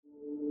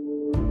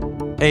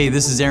Hey,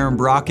 this is Aaron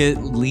Brockett,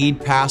 lead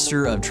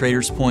pastor of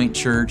Traders Point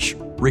Church.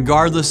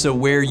 Regardless of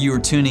where you are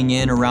tuning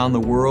in around the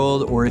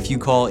world or if you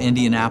call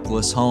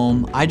Indianapolis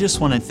home, I just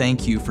want to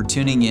thank you for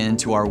tuning in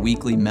to our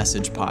weekly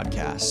message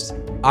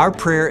podcast. Our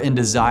prayer and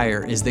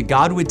desire is that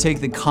God would take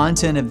the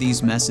content of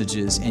these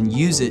messages and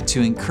use it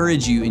to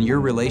encourage you in your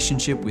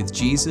relationship with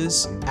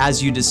Jesus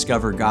as you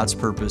discover God's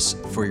purpose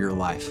for your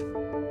life.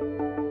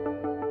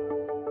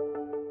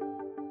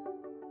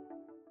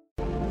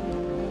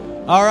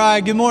 All right,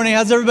 good morning.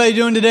 How's everybody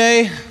doing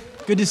today?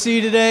 Good to see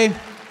you today.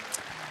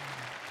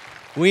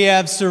 We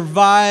have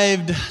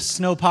survived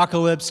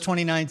Snowpocalypse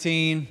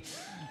 2019.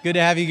 Good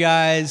to have you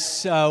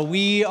guys.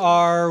 We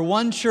are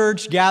one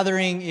church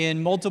gathering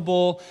in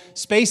multiple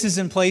spaces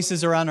and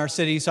places around our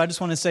city. So I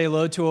just want to say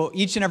hello to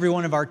each and every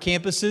one of our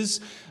campuses,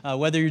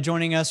 whether you're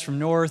joining us from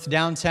north,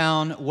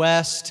 downtown,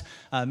 west,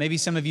 maybe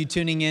some of you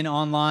tuning in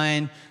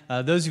online.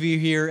 Those of you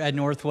here at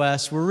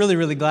Northwest, we're really,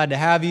 really glad to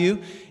have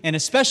you. And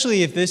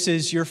especially if this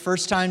is your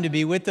first time to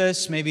be with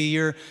us, maybe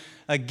you're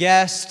a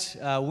guest.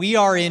 We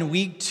are in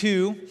week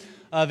 2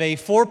 of a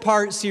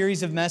 4-part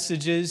series of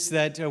messages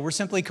that we're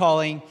simply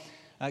calling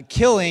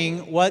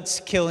Killing What's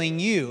Killing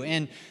You.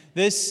 And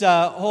this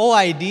whole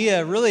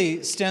idea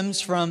really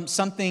stems from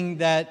something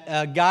that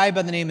a guy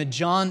by the name of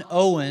John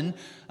Owen,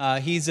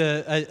 he's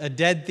a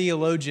dead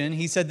theologian,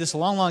 he said this a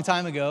long, long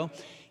time ago.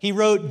 He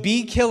wrote,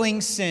 "Be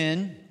killing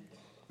sin,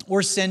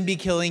 or sin be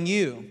killing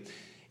you."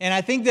 And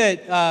I think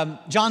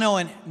that John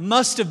Owen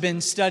must have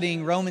been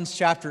studying Romans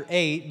chapter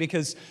 8,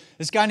 because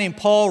this guy named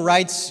Paul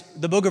writes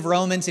the book of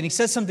Romans, and he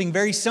says something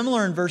very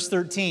similar in verse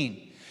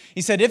 13.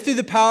 He said, "If through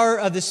the power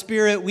of the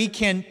Spirit we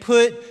can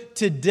put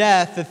to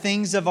death the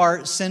things of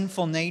our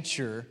sinful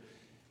nature,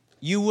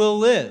 you will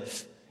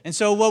live." And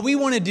so what we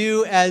want to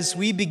do as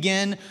we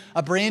begin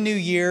a brand new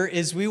year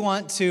is we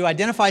want to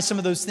identify some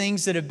of those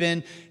things that have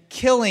been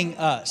killing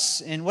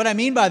us. And what I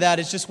mean by that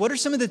is just, what are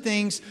some of the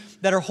things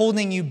that are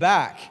holding you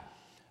back?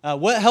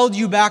 What held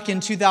you back in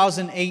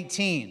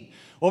 2018?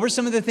 What were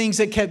some of the things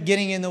that kept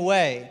getting in the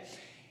way?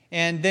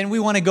 And then we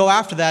want to go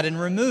after that and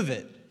remove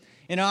it.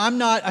 You know,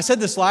 I said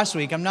this last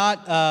week, I'm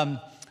not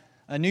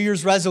a New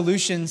Year's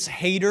resolutions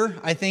hater.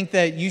 I think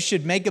that you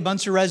should make a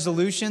bunch of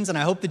resolutions, and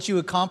I hope that you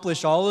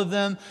accomplish all of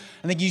them.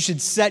 I think you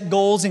should set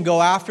goals and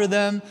go after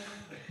them.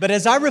 But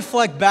as I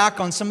reflect back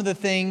on some of the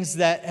things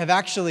that have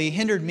actually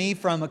hindered me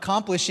from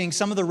accomplishing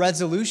some of the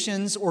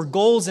resolutions or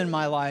goals in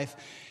my life,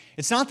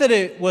 it's not that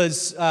it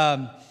was,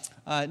 not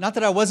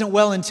that I wasn't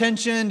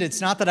well-intentioned. It's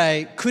not that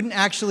I couldn't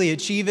actually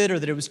achieve it or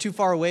that it was too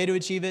far away to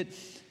achieve it.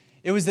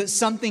 It was that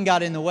something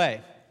got in the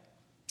way.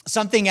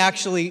 Something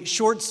actually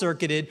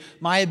short-circuited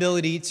my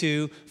ability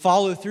to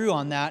follow through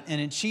on that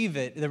and achieve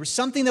it. There was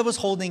something that was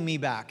holding me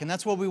back. And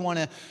that's what we want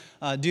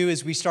to do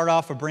as we start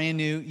off a brand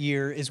new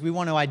year, is we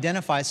want to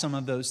identify some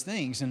of those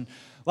things. And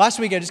last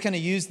week I just kind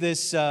of used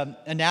this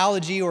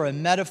analogy or a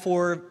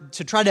metaphor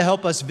to try to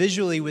help us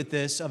visually with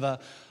this of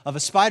a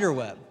spider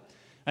web.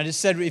 I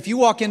just said, if you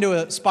walk into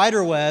a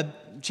spider web,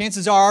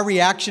 chances are our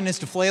reaction is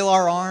to flail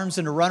our arms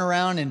and to run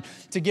around and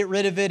to get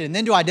rid of it, and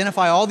then to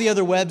identify all the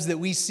other webs that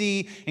we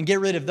see and get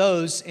rid of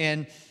those,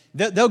 and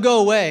they'll go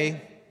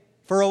away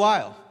for a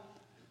while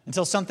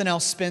until something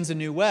else spins a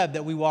new web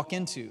that we walk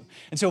into.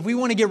 And so if we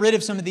want to get rid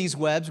of some of these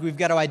webs, we've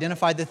got to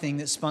identify the thing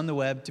that spun the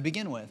web to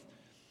begin with.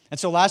 And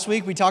so last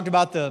week we talked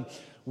about the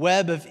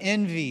web of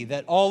envy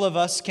that all of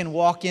us can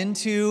walk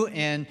into,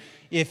 and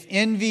if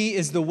envy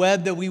is the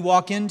web that we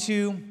walk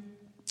into,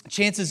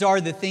 chances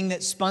are the thing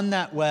that spun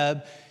that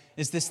web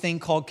is this thing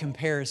called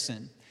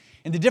comparison.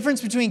 And the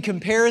difference between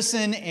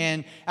comparison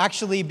and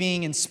actually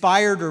being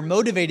inspired or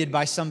motivated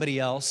by somebody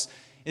else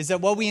is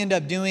that what we end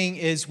up doing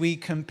is we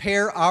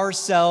compare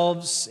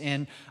ourselves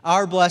and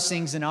our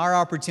blessings and our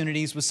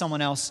opportunities with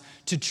someone else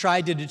to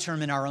try to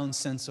determine our own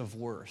sense of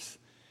worth.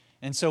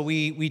 And so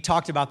we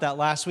talked about that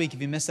last week.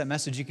 If you missed that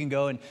message, you can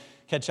go and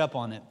catch up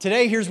on it.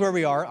 Today, here's where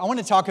we are. I want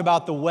to talk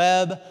about the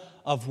web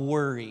of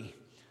worry.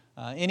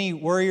 Any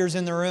worriers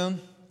in the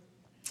room?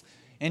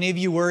 Any of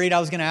you worried?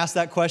 I was going to ask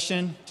that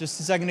question just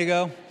a second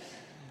ago.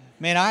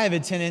 Man, I have a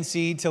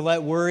tendency to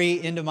let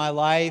worry into my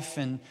life,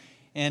 and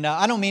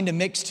I don't mean to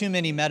mix too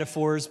many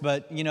metaphors,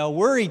 but you know,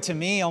 worry to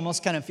me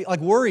almost kind of feel like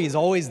worry is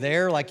always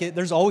there. Like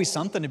there's always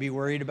something to be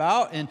worried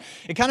about, and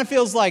it kind of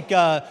feels like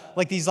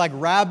these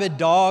rabid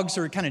dogs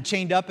are kind of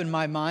chained up in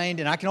my mind,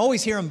 and I can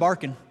always hear them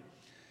barking,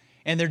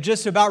 and they're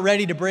just about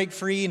ready to break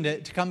free and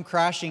to come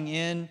crashing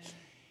in.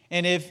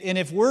 And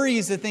if worry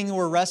is the thing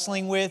we're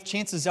wrestling with,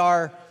 chances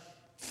are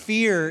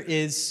fear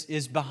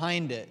is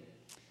behind it.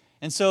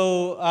 And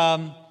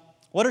so,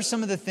 what are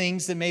some of the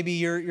things that maybe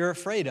you're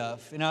afraid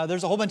of? You know,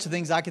 there's a whole bunch of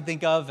things I could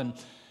think of. And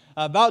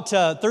about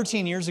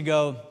 13 years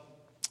ago,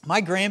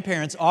 my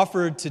grandparents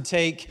offered to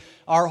take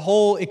our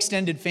whole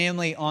extended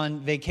family on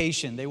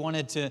vacation. They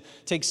wanted to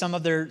take some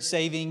of their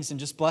savings and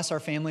just bless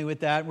our family with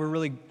that. We're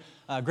really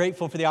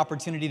grateful for the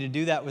opportunity to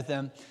do that with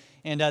them.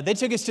 And they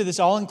took us to this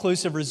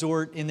all-inclusive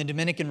resort in the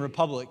Dominican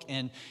Republic.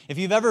 And if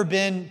you've ever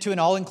been to an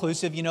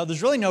all-inclusive, you know,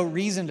 there's really no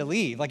reason to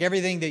leave. Like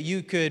everything that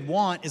you could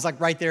want is like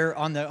right there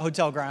on the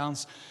hotel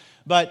grounds.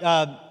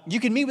 But you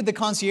could meet with the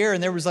concierge,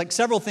 and there was like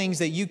several things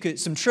that you could,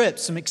 some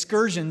trips, some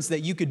excursions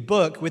that you could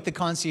book with the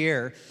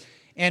concierge.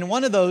 And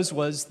one of those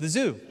was the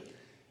zoo.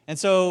 And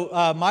so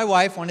my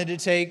wife wanted to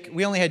take,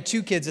 we only had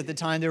 2 kids at the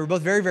time. They were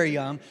both very, very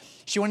young.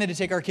 She wanted to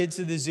take our kids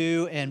to the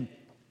zoo, and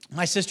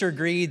my sister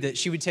agreed that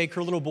she would take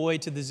her little boy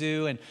to the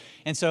zoo.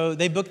 And so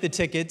they booked the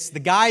tickets. The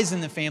guys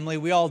in the family,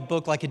 we all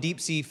booked like a deep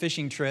sea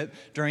fishing trip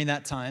during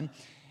that time.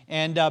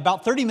 And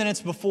about 30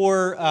 minutes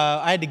before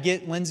I had to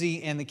get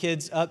Lindsay and the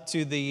kids up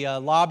to the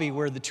lobby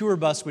where the tour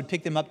bus would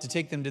pick them up to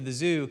take them to the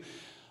zoo,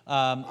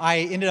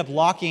 I ended up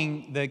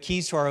locking the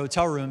keys to our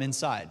hotel room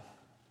inside.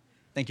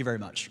 Thank you very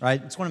much,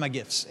 right? It's one of my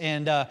gifts.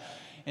 And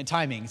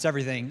timing, it's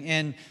everything.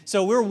 And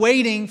so we're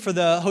waiting for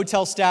the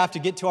hotel staff to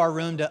get to our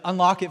room to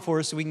unlock it for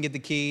us so we can get the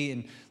key.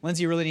 And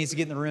Lindsay really needs to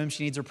get in the room.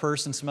 She needs her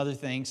purse and some other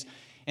things.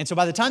 And so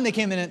by the time they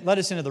came in and let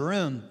us into the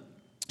room,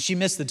 she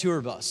missed the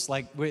tour bus.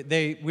 Like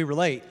we were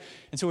late.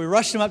 And so we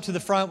rushed them up to the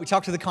front. We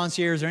talked to the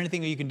concierge, is there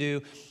anything that you can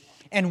do?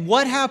 And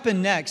what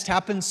happened next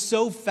happened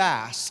so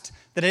fast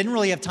that I didn't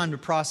really have time to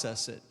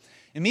process it.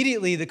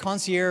 Immediately, the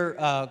concierge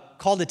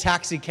called a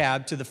taxi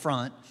cab to the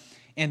front.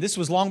 And this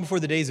was long before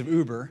the days of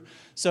Uber.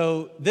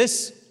 So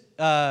this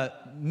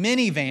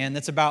minivan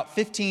that's about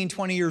 15,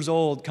 20 years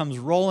old comes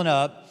rolling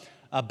up,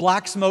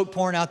 black smoke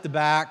pouring out the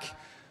back.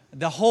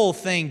 The whole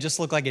thing just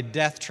looked like a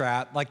death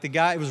trap. Like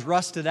it was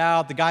rusted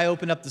out. The guy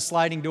opened up the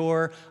sliding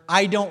door.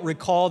 I don't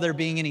recall there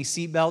being any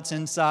seatbelts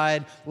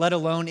inside, let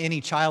alone any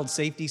child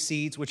safety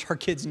seats, which our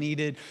kids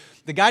needed.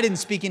 The guy didn't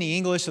speak any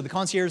English, so the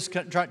concierge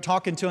was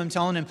talking to him,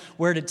 telling him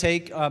where to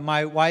take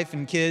my wife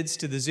and kids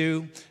to the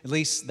zoo. At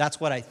least that's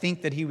what I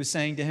think that he was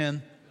saying to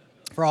him.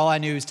 For all I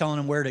knew, he was telling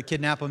him where to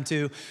kidnap them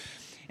to.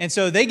 And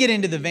so they get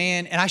into the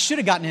van, and I should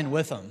have gotten in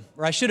with them,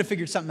 or I should have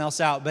figured something else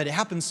out, but it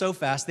happened so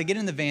fast. They get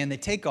in the van, they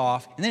take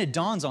off, and then it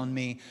dawns on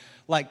me,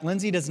 like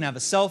Lindsay doesn't have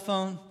a cell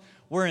phone,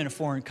 we're in a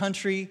foreign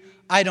country,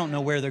 I don't know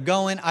where they're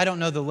going, I don't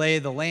know the lay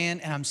of the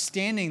land, and I'm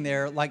standing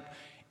there like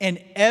in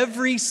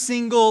every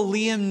single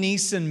Liam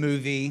Neeson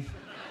movie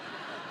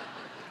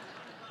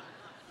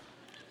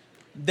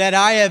that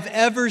I have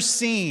ever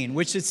seen,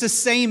 which it's the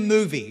same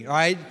movie,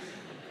 right?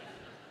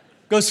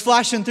 Goes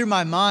flashing through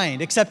my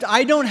mind, except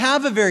I don't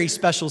have a very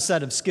special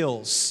set of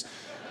skills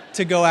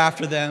to go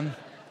after them.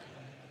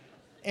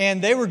 And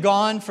they were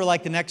gone for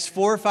like the next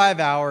 4 or 5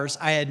 hours.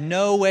 I had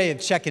no way of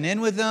checking in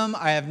with them.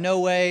 I have no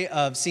way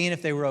of seeing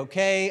if they were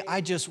okay.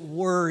 I just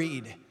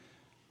worried.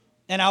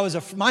 And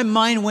my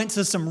mind went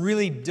to some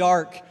really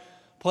dark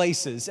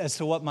places as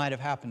to what might have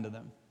happened to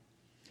them.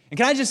 And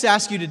can I just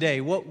ask you today,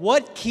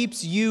 what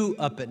keeps you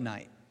up at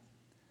night?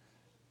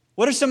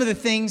 What are some of the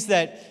things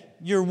that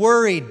you're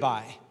worried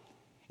by?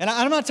 And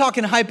I'm not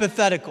talking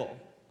hypothetical.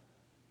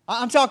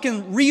 I'm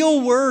talking real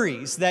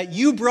worries that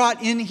you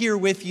brought in here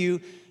with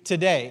you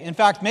today. In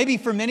fact, maybe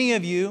for many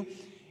of you,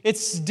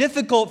 it's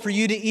difficult for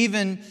you to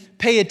even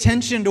pay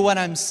attention to what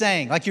I'm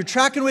saying. Like you're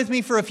tracking with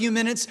me for a few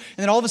minutes, and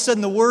then all of a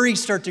sudden the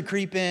worries start to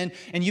creep in,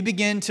 and you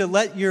begin to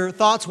let your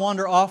thoughts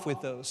wander off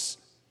with those.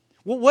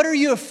 What are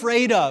you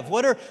afraid of?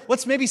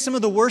 What's maybe some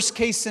of the worst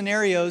case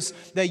scenarios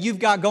that you've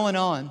got going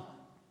on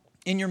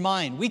in your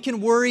mind? We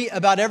can worry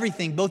about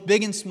everything, both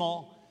big and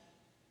small.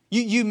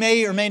 You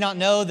may or may not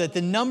know that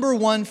the number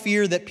one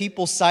fear that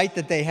people cite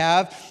that they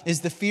have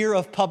is the fear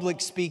of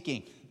public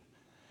speaking.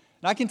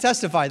 And I can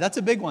testify, that's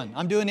a big one.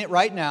 I'm doing it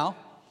right now.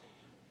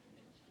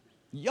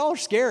 Y'all are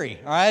scary,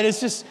 all right? It's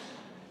just,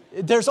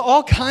 there's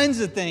all kinds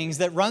of things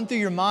that run through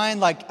your mind.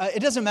 Like,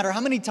 it doesn't matter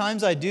how many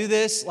times I do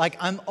this, like,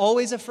 I'm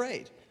always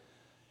afraid.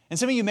 And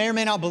some of you may or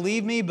may not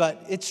believe me,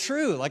 but it's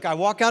true. Like I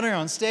walk out here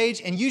on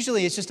stage, and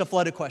usually it's just a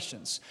flood of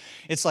questions.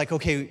 It's like,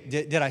 okay,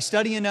 did I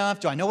study enough?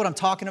 Do I know what I'm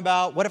talking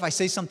about? What if I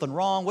say something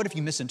wrong? What if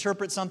you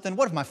misinterpret something?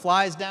 What if my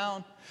fly's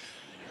down?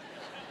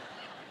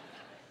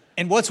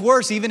 And what's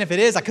worse, even if it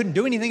is, I couldn't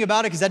do anything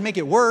about it because that'd make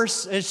it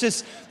worse. It's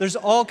just, there's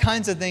all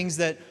kinds of things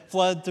that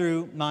flood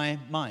through my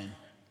mind.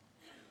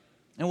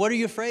 And what are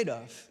you afraid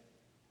of?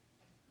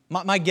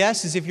 My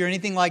guess is if you're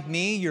anything like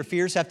me, your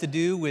fears have to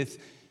do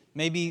with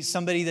maybe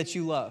somebody that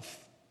you love.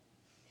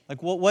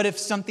 Like, what if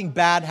something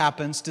bad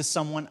happens to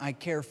someone I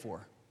care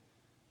for?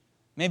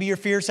 Maybe your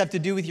fears have to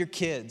do with your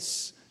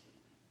kids.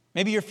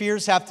 Maybe your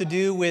fears have to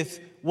do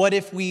with what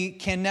if we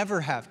can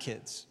never have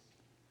kids?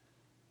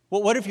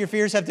 Well, what if your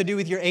fears have to do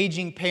with your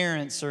aging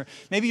parents? Or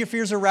maybe your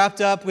fears are wrapped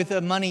up with a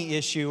money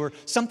issue, or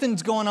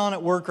something's going on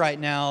at work right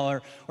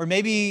now, or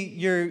maybe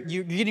you're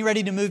getting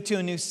ready to move to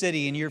a new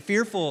city and you're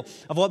fearful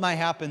of what might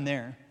happen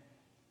there.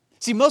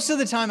 See, most of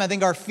the time, I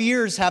think our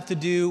fears have to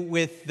do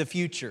with the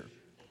future.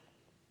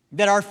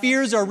 That our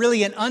fears are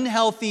really an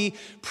unhealthy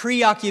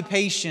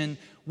preoccupation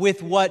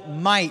with what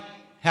might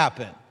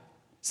happen.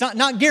 It's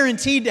not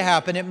guaranteed to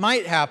happen, it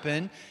might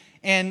happen.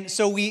 And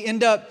so we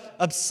end up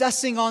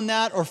obsessing on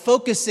that or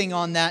focusing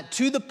on that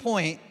to the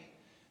point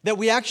that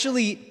we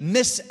actually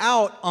miss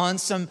out on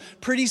some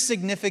pretty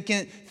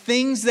significant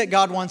things that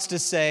God wants to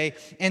say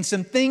and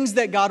some things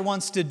that God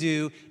wants to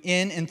do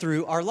in and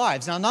through our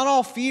lives. Now, not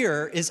all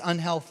fear is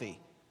unhealthy.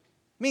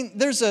 I mean,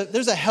 there's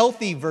a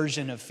healthy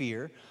version of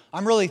fear.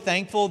 I'm really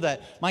thankful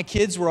that my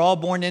kids were all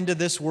born into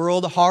this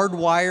world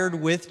hardwired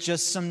with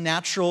just some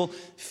natural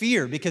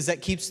fear because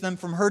that keeps them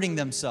from hurting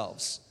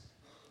themselves.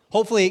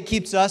 Hopefully it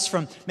keeps us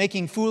from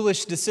making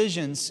foolish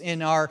decisions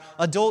in our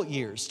adult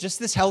years, just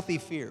this healthy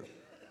fear.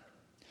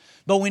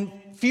 But when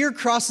fear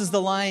crosses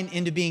the line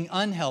into being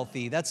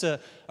unhealthy, that's a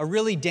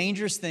really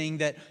dangerous thing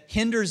that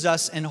hinders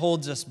us and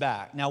holds us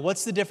back. Now,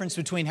 what's the difference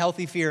between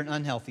healthy fear and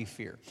unhealthy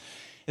fear?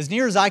 As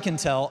near as I can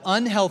tell,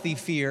 unhealthy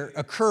fear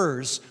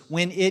occurs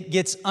when it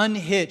gets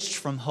unhitched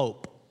from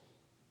hope.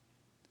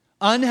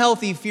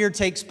 Unhealthy fear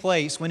takes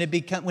place when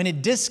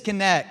it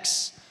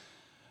disconnects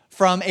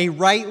from a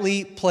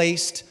rightly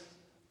placed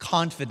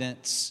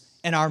confidence,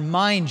 and our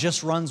mind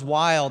just runs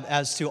wild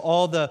as to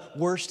all the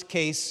worst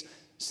case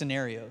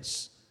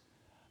scenarios.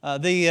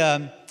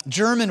 The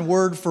German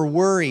word for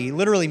worry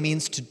literally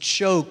means to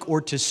choke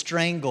or to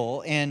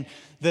strangle, and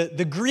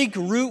the Greek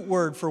root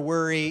word for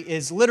worry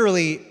is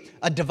literally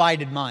a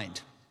divided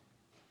mind.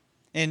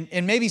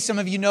 And maybe some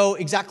of you know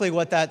exactly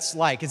what that's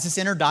like. It's this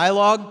inner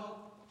dialogue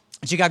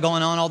that you got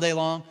going on all day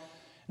long.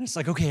 And it's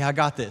like, okay, I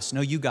got this.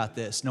 No, you got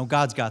this. No,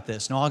 God's got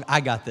this. No,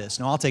 I got this.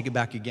 No, I'll take it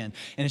back again.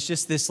 And it's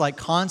just this like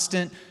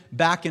constant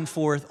back and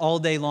forth all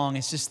day long.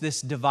 It's just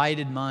this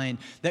divided mind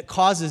that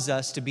causes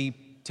us to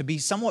be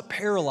somewhat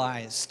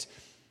paralyzed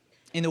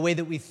in the way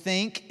that we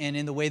think and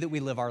in the way that we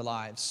live our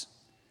lives.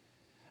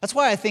 That's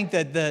why I think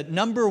that the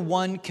number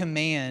one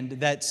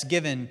command that's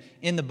given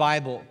in the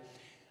Bible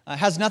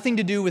has nothing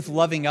to do with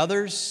loving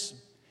others,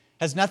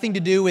 has nothing to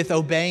do with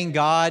obeying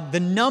God. The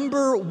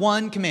number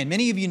one command,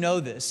 many of you know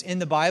this, in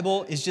the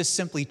Bible is just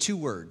simply two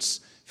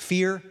words: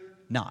 fear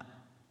not.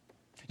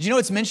 Did you know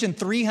it's mentioned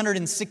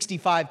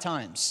 365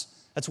 times?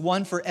 That's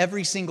one for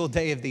every single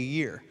day of the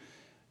year.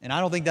 And I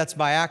don't think that's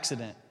by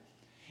accident.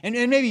 And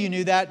maybe you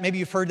knew that, maybe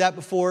you've heard that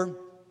before,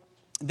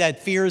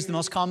 that fear is the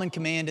most common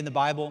command in the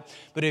Bible.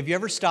 But have you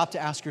ever stopped to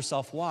ask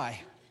yourself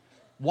why?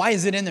 Why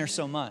is it in there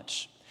so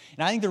much?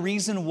 And I think the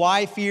reason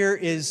why fear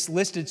is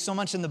listed so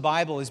much in the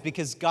Bible is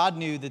because God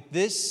knew that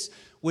this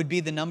would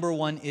be the number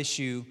one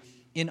issue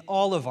in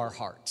all of our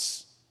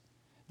hearts.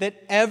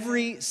 That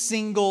every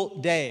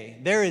single day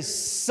there is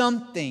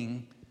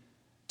something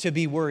to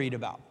be worried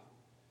about.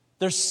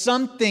 There's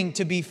something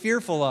to be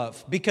fearful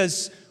of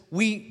because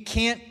we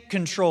can't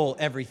control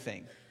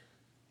everything.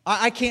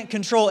 I can't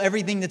control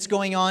everything that's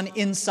going on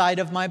inside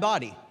of my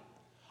body.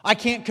 I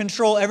can't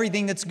control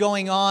everything that's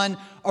going on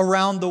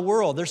around the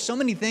world. There's so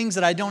many things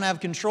that I don't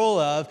have control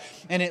of,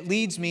 and it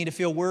leads me to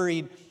feel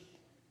worried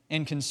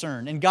and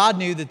concerned. And God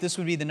knew that this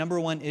would be the number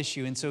one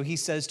issue, and so He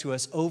says to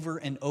us over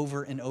and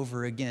over and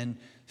over again,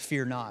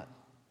 fear not.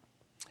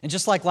 And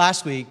just like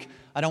last week,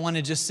 I don't want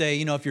to just say,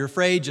 if you're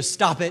afraid, just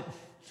stop it.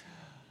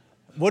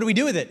 What do we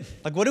do with it?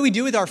 Like, what do we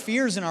do with our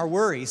fears and our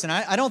worries? And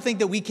I don't think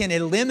that we can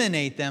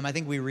eliminate them. I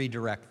think we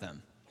redirect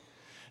them.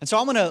 And so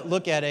I'm going to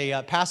look at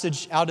a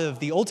passage out of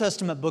the Old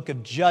Testament book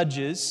of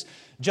Judges,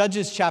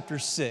 Judges chapter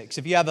 6.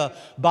 If you have a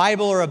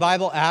Bible or a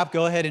Bible app,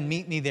 go ahead and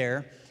meet me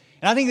there.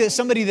 And I think that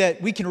somebody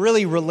that we can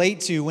really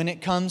relate to when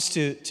it comes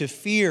to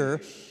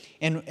fear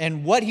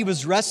and what he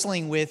was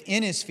wrestling with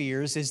in his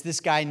fears is this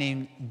guy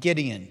named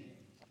Gideon.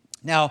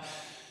 Now,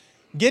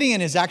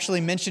 Gideon is actually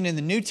mentioned in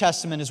the New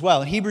Testament as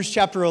well. In Hebrews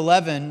chapter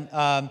 11,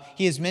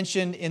 he is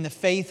mentioned in the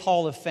Faith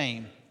Hall of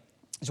Fame.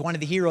 He's one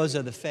of the heroes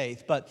of the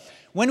faith. But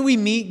when we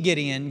meet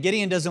Gideon,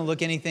 Gideon doesn't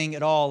look anything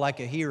at all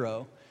like a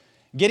hero.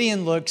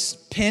 Gideon looks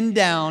pinned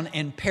down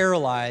and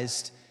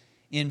paralyzed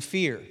in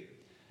fear.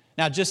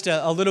 Now, just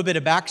a little bit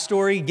of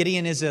backstory.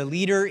 Gideon is a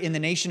leader in the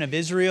nation of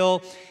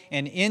Israel.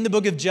 And in the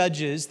book of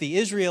Judges, the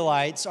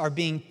Israelites are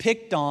being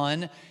picked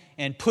on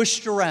and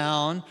pushed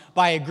around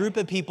by a group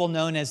of people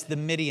known as the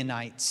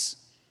Midianites.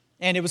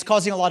 And it was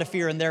causing a lot of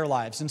fear in their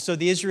lives. And so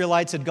the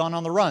Israelites had gone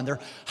on the run. They're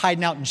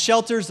hiding out in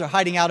shelters. They're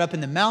hiding out up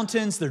in the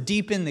mountains. They're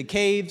deep in the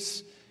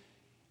caves.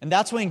 And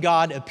that's when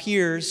God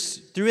appears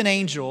through an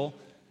angel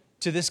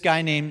to this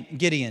guy named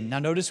Gideon. Now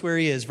notice where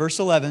he is. Verse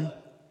 11.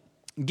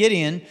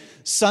 Gideon,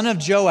 son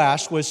of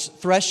Joash, was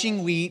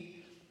threshing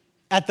wheat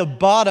at the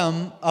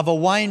bottom of a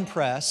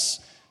winepress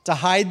to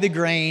hide the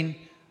grain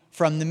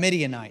from the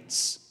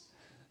Midianites.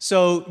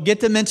 So get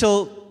the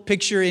mental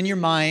picture in your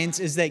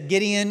minds is that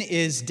Gideon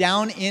is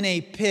down in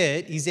a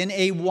pit. He's in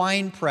a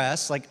wine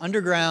press, like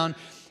underground,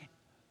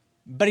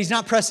 but he's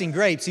not pressing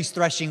grapes. He's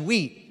threshing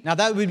wheat. Now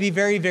that would be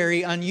very,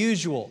 very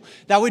unusual.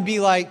 That would be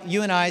like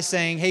you and I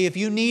saying, hey, if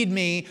you need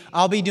me,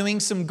 I'll be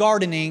doing some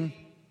gardening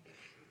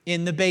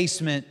in the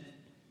basement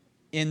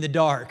in the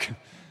dark.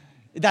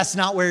 That's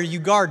not where you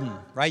garden,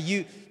 right?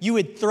 You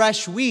would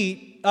thresh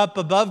wheat up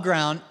above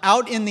ground,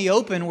 out in the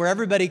open where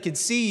everybody could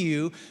see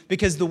you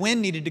because the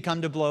wind needed to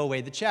come to blow away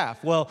the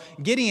chaff. Well,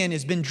 Gideon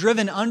has been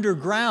driven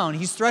underground.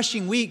 He's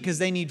threshing wheat because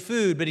they need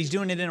food, but he's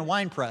doing it in a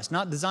wine press,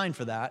 not designed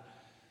for that.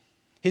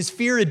 His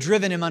fear had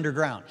driven him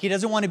underground. He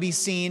doesn't want to be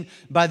seen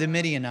by the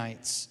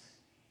Midianites.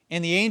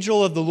 And the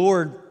angel of the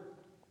Lord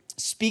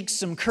speaks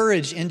some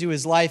courage into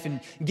his life, and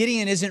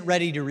Gideon isn't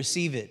ready to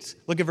receive it.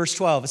 Look at verse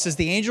 12. It says,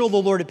 the angel of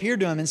the Lord appeared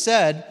to him and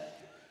said,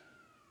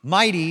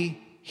 mighty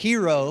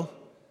hero,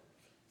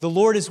 the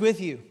Lord is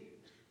with you.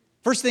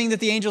 First thing that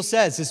the angel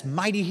says is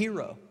mighty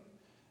hero.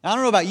 Now, I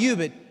don't know about you,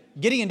 but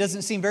Gideon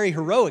doesn't seem very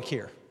heroic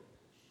here.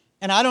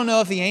 And I don't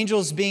know if the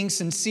angel's being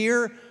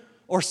sincere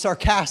or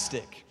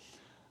sarcastic,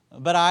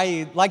 but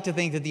I like to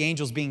think that the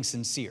angel's being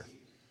sincere.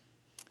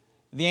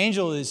 The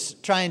angel is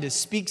trying to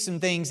speak some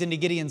things into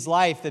Gideon's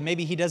life that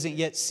maybe he doesn't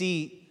yet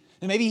see,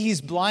 and maybe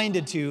he's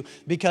blinded to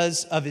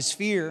because of his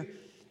fear.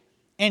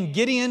 And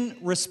Gideon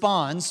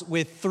responds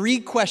with 3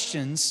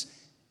 questions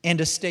and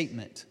a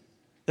statement.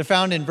 They're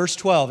found in verse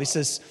 12. He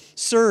says,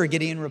 "Sir,"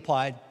 Gideon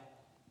replied,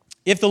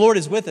 "if the Lord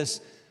is with us,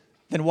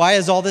 then why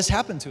has all this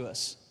happened to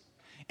us?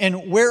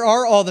 And where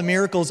are all the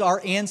miracles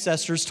our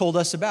ancestors told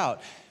us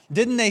about?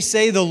 Didn't they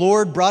say the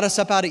Lord brought us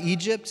up out of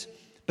Egypt?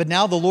 But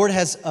now the Lord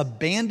has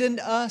abandoned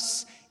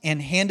us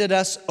and handed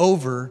us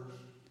over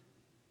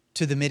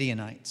to the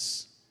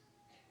Midianites."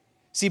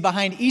 See,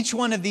 behind each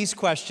one of these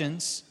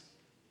questions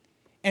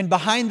and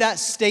behind that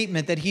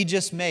statement that he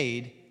just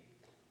made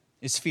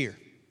is fear.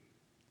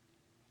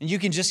 And you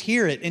can just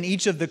hear it in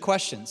each of the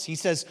questions. He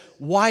says,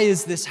 why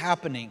is this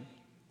happening?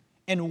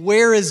 And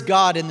where is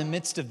God in the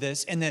midst of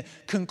this? And the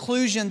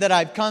conclusion that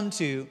I've come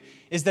to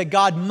is that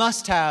God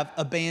must have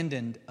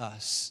abandoned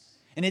us.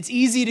 And it's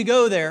easy to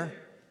go there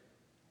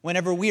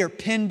whenever we are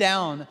pinned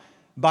down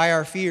by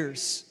our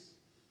fears.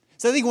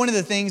 So I think one of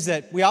the things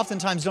that we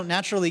oftentimes don't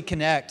naturally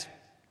connect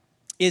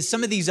is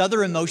some of these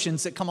other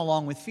emotions that come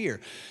along with fear.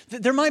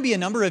 There might be a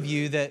number of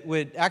you that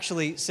would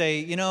actually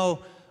say,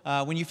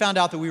 when you found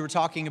out that we were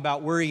talking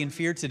about worry and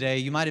fear today,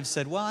 you might have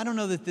said, well, I don't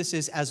know that this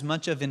is as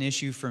much of an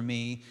issue for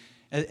me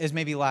as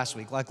maybe last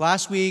week. Like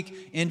last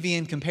week, envy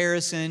and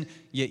comparison,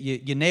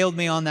 you nailed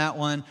me on that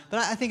one. But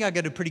I think I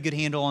got a pretty good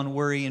handle on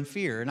worry and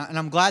fear, and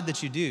I'm glad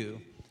that you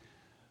do.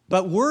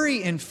 But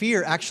worry and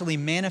fear actually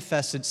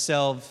manifests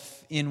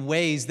itself in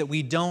ways that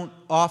we don't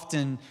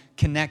often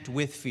connect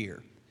with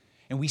fear.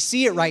 And we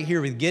see it right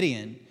here with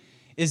Gideon,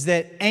 is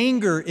that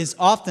anger is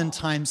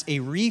oftentimes a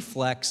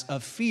reflex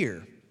of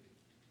fear.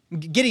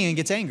 Gideon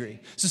gets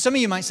angry. So some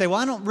of you might say, well,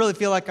 I don't really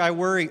feel like I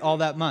worry all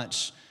that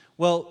much.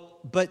 Well,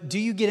 but do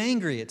you get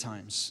angry at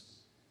times?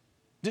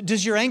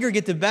 Does your anger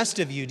get the best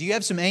of you? Do you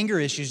have some anger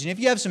issues? And if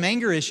you have some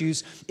anger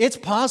issues, it's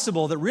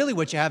possible that really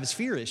what you have is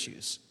fear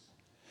issues.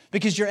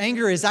 Because your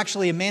anger is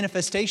actually a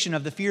manifestation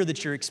of the fear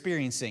that you're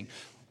experiencing.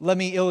 Let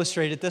me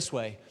illustrate it this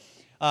way.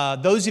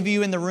 Those of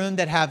you in the room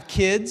that have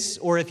kids,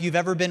 or if you've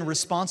ever been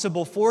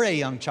responsible for a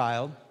young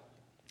child,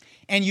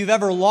 and you've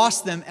ever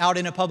lost them out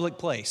in a public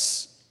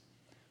place,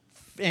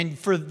 and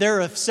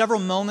there are several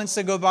moments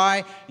that go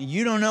by, and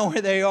you don't know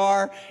where they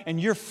are,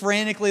 and you're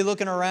frantically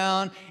looking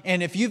around,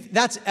 and if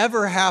that's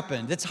ever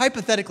happened, it's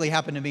hypothetically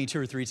happened to me 2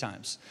 or 3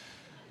 times.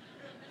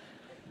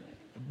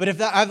 But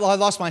I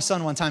lost my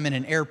son one time in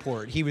an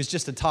airport. He was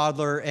just a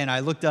toddler, and I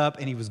looked up,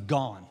 and he was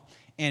gone.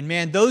 And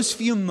man, those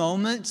few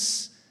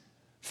moments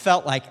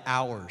felt like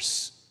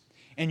hours.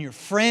 And you're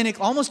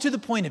frantic, almost to the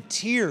point of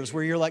tears,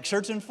 where you're like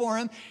searching for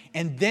him.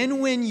 And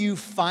then when you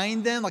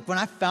find them, like when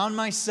I found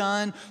my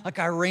son, like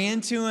I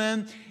ran to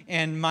him,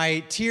 and my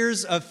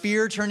tears of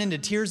fear turned into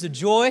tears of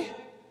joy.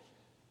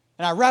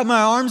 And I wrapped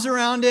my arms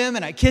around him,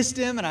 and I kissed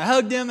him, and I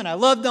hugged him, and I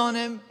loved on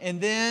him.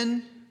 And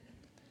then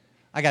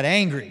I got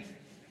angry.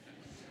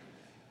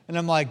 And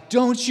I'm like,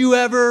 don't you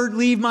ever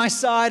leave my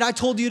side. I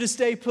told you to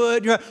stay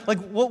put. You're like,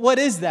 what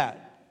is that?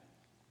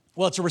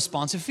 Well, it's a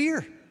response of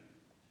fear.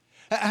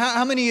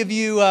 How many of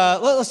you,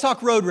 let's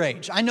talk road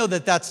rage. I know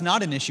that that's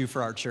not an issue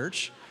for our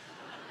church.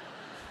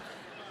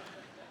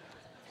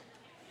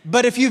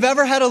 But if you've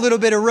ever had a little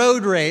bit of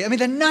road rage, I mean,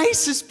 the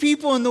nicest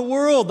people in the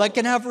world that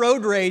can have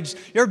road rage.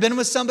 You ever been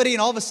with somebody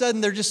and all of a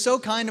sudden they're just so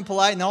kind and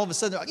polite, and all of a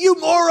sudden they're like, you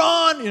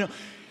moron!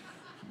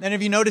 And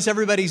if you notice,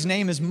 everybody's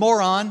name is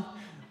moron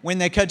when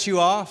they cut you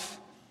off.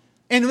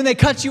 And when they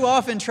cut you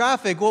off in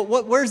traffic, well,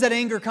 where's that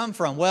anger come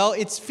from? Well,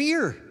 it's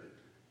fear.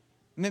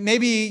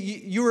 Maybe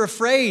you were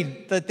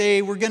afraid that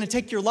they were going to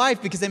take your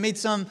life because they made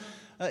some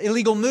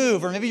illegal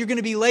move, or maybe you're going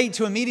to be late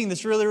to a meeting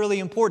that's really, really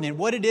important. And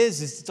what it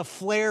is it's a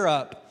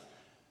flare-up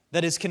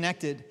that is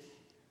connected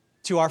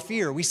to our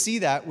fear. We see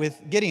that with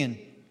Gideon.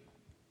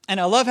 And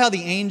I love how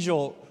the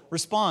angel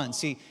responds.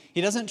 He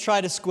doesn't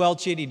try to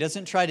squelch it. He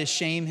doesn't try to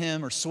shame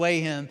him or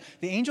sway him.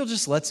 The angel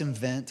just lets him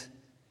vent.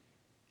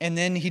 And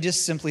then he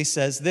just simply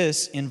says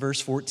this in verse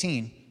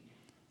 14.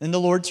 Then the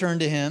Lord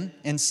turned to him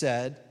and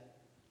said,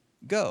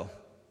 go.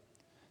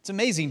 It's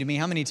amazing to me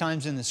how many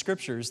times in the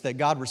scriptures that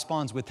God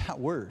responds with that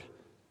word.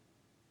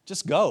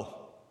 Just go.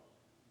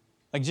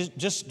 Like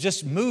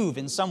just move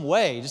in some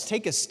way. Just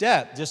take a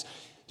step.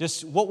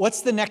 Just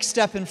what's the next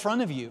step in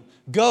front of you?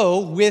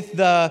 Go with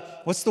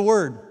what's the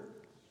word?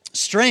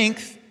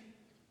 Strength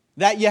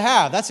that you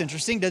have. That's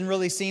interesting. Doesn't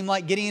really seem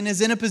like Gideon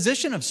is in a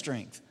position of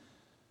strength.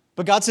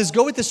 But God says,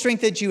 go with the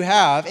strength that you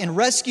have and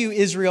rescue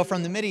Israel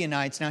from the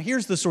Midianites. Now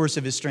here's the source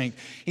of his strength.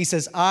 He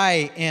says,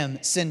 I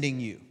am sending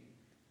you.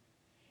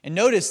 And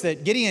notice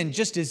that Gideon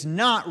just is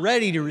not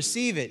ready to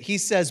receive it. He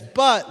says,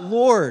 but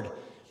Lord,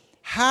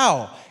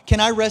 how can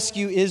I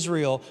rescue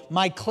Israel?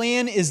 My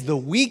clan is the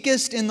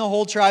weakest in the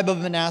whole tribe of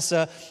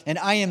Manasseh, and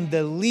I am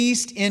the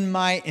least in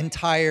my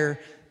entire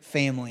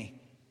family.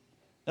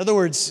 In other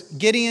words,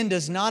 Gideon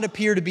does not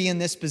appear to be in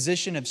this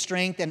position of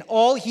strength, and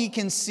all he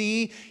can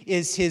see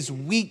is his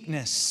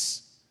weakness.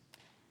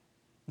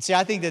 And see,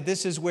 I think that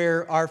this is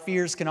where our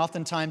fears can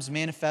oftentimes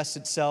manifest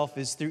itself,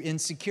 is through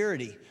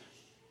insecurity.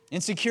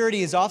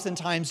 Insecurity is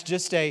oftentimes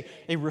just a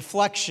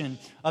reflection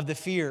of the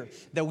fear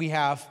that we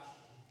have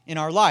in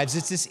our lives.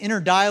 It's this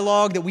inner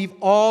dialogue that we've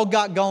all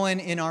got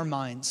going in our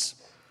minds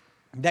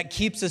that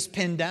keeps us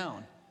pinned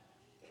down.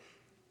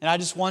 And I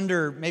just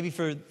wonder, maybe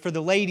for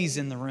the ladies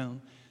in the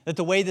room, that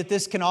the way that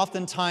this can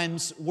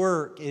oftentimes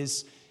work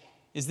is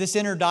this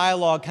inner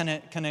dialogue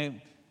kind of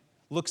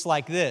looks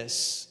like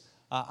this.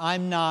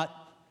 I'm not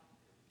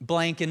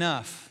blank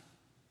enough.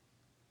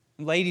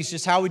 Ladies,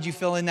 just how would you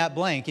fill in that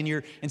blank?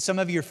 In some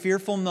of your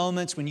fearful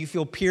moments when you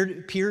feel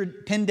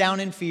pinned down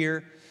in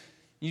fear,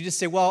 you just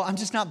say, well, I'm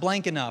just not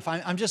blank enough.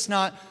 I'm just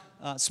not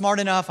smart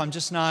enough. I'm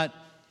just not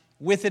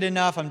with it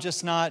enough. I'm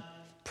just not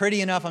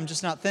pretty enough. I'm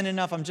just not thin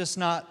enough. I'm just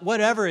not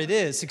whatever it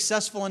is,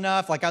 successful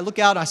enough. Like I look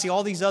out, I see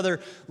all these other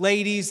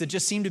ladies that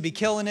just seem to be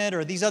killing it,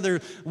 or these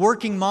other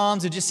working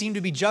moms that just seem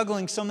to be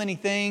juggling so many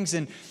things,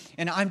 and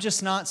I'm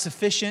just not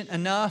sufficient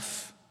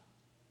enough.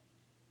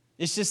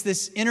 It's just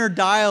this inner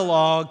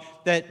dialogue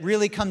that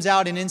really comes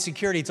out in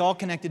insecurity. It's all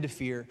connected to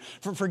fear.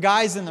 For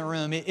guys in the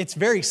room, it's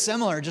very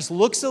similar. It just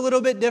looks a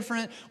little bit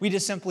different. We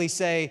just simply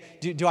say,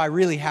 do I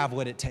really have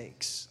what it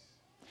takes?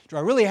 Do I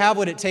really have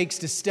what it takes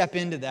to step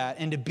into that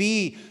and to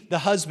be the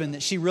husband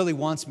that she really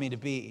wants me to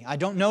be? I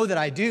don't know that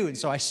I do, and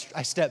so I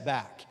step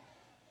back.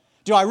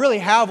 Do I really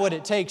have what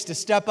it takes to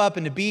step up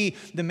and to be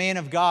the man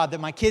of God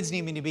that my kids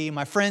need me to be,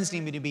 my friends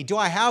need me to be? Do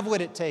I have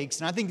what it takes?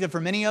 And I think that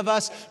for many of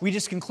us, we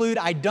just conclude,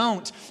 I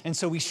don't. And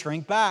so we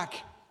shrink back.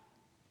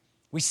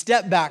 We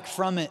step back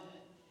from it.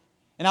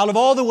 And out of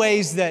all the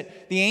ways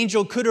that the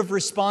angel could have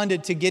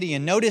responded to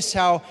Gideon, notice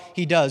how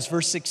he does.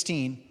 Verse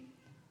 16.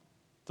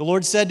 The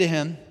Lord said to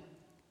him,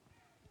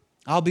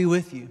 I'll be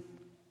with you.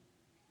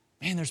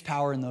 Man, there's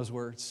power in those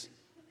words.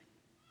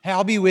 Hey,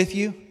 I'll be with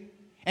you.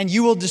 And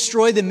you will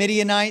destroy the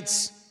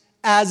Midianites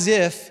as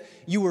if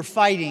you were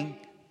fighting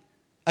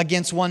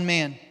against one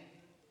man.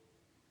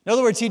 In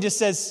other words, he just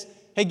says,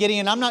 hey,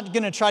 Gideon, I'm not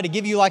going to try to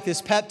give you like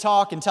this pep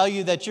talk and tell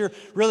you that you're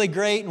really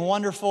great and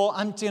wonderful.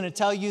 I'm going to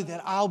tell you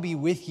that I'll be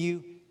with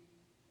you.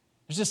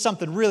 There's just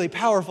something really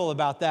powerful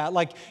about that.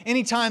 Like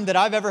anytime that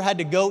I've ever had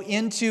to go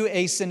into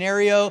a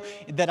scenario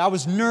that I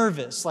was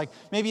nervous, like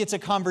maybe it's a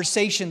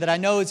conversation that I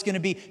know it's going to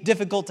be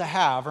difficult to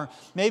have, or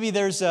maybe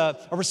there's a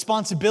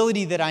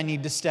responsibility that I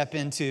need to step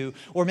into,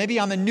 or maybe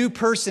I'm a new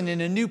person in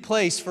a new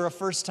place for a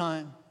first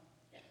time.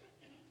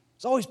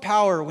 There's always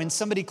power when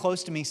somebody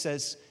close to me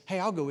says, hey,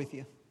 I'll go with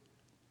you.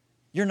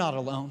 You're not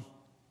alone.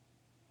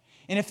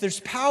 And if there's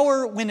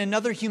power when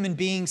another human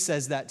being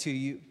says that to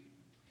you,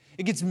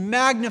 it gets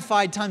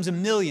magnified times a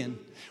million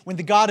when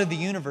the God of the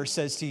universe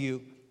says to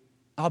you,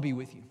 I'll be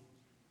with you.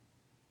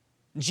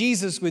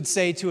 Jesus would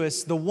say to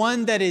us, the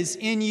one that is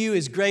in you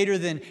is greater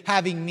than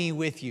having me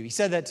with you. He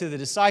said that to the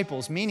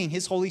disciples, meaning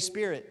His Holy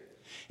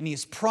Spirit. And He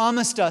has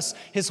promised us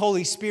His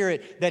Holy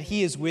Spirit that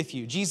He is with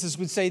you. Jesus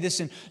would say this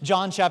in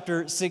John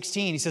chapter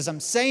 16. He says, I'm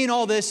saying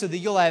all this so that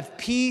you'll have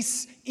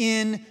peace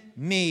in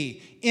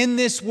me. In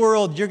this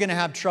world, you're going to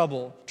have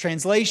trouble.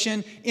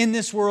 Translation, in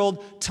this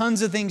world,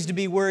 tons of things to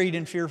be worried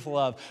and fearful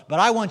of.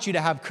 But I want you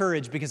to have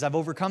courage because I've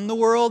overcome the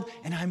world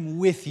and I'm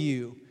with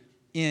you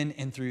in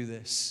and through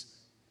this.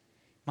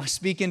 Am I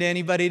speaking to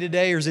anybody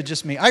today or is it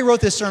just me? I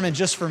wrote this sermon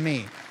just for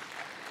me.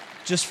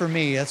 Just for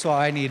me. That's all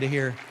I need to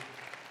hear.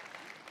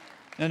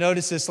 Now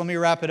notice this. Let me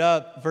wrap it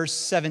up. Verse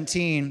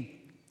 17.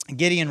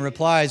 Gideon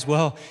replies,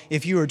 well,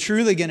 if you are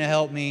truly going to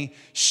help me,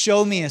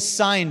 show me a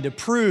sign to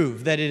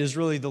prove that it is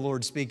really the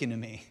Lord speaking to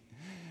me.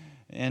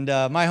 And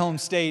my home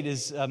state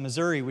is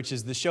Missouri, which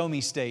is the show me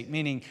state,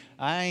 meaning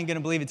I ain't going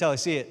to believe it till I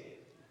see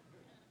it.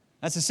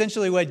 That's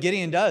essentially what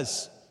Gideon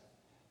does.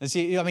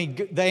 See, I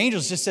mean, the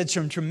angels just said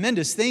some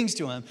tremendous things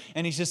to him,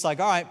 and he's just like,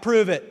 all right,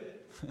 prove it.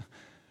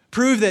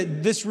 Prove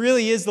that this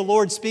really is the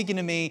Lord speaking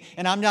to me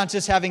and I'm not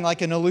just having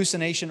like an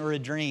hallucination or a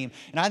dream.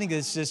 And I think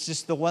this is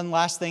just the one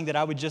last thing that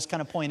I would just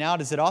kind of point out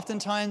is that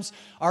oftentimes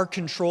our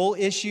control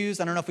issues,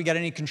 I don't know if we got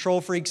any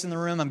control freaks in the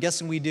room. I'm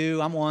guessing we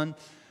do. I'm one.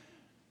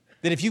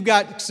 That if you've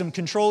got some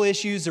control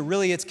issues, that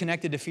really it's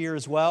connected to fear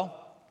as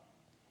well.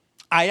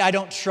 I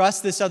don't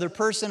trust this other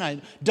person.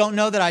 I don't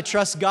know that I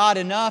trust God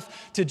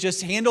enough to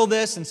just handle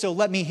this, and so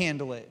let me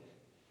handle it.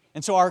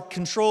 And so our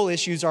control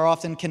issues are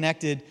often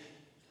connected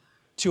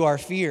to our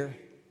fear.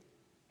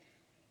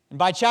 And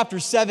by chapter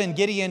 7,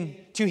 Gideon,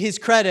 to his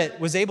credit,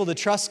 was able to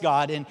trust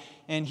God,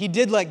 and he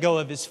did let go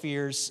of his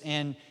fears,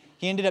 and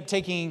he ended up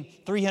taking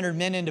 300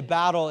 men into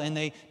battle, and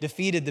they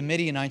defeated the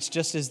Midianites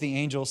just as the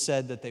angel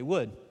said that they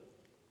would.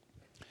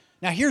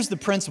 Now here's the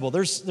principle.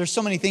 There's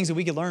so many things that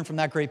we could learn from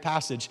that great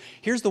passage.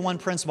 Here's the one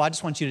principle I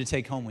just want you to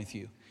take home with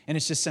you, and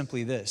it's just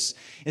simply this,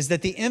 is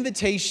that the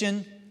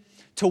invitation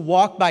to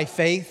walk by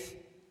faith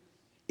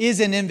is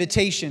an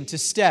invitation to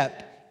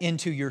step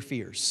into your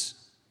fears.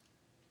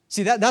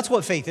 See, that's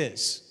what faith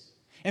is.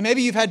 And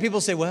maybe you've had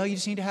people say, well, you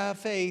just need to have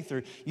faith,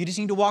 or you just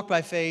need to walk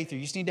by faith, or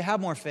you just need to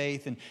have more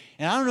faith. And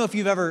I don't know if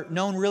you've ever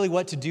known really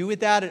what to do with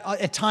that. It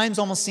at times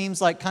almost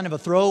seems like kind of a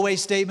throwaway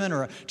statement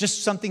or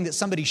just something that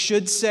somebody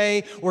should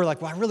say, or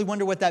like, well, I really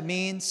wonder what that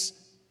means.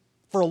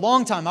 For a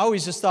long time, I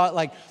always just thought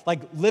like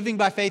living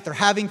by faith or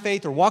having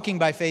faith or walking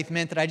by faith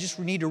meant that I just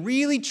need to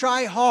really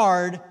try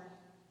hard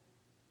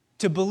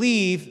to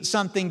believe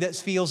something that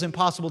feels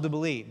impossible to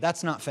believe.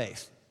 That's not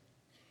faith.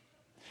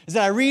 Is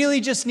that I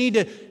really just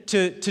need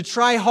to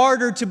try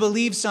harder to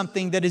believe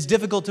something that is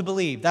difficult to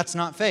believe. That's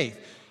not faith.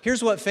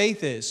 Here's what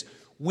faith is.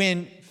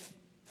 When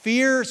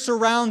fear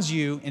surrounds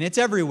you, and it's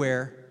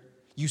everywhere,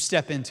 you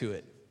step into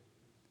it.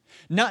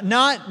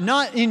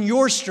 Not in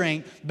your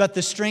strength, but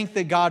the strength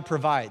that God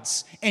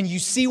provides. And you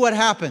see what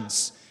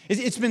happens.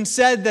 It's been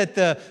said that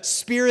the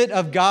Spirit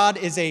of God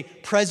is a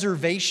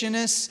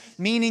preservationist,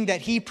 meaning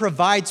that He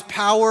provides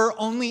power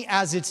only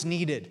as it's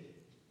needed.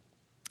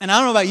 And I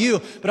don't know about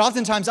you, but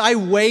oftentimes I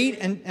wait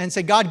and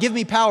say, God, give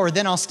me power,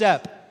 then I'll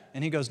step.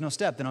 And He goes, no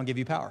step, then I'll give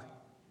you power.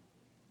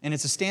 And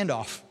it's a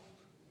standoff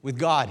with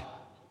God.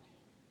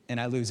 And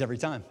I lose every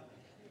time.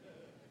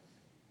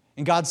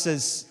 And God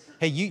says,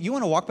 hey, you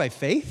want to walk by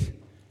faith?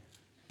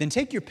 Then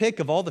take your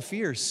pick of all the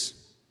fears.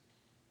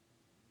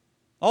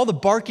 All the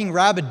barking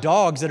rabid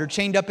dogs that are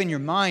chained up in your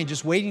mind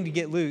just waiting to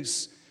get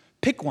loose.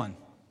 Pick one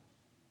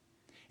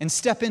and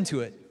step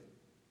into it.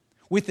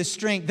 With the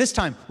strength, this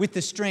time, with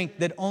the strength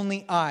that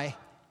only I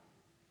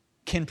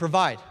can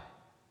provide.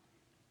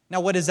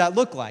 Now, what does that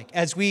look like?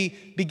 As we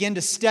begin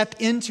to step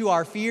into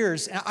our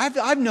fears,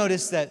 I've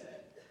noticed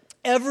that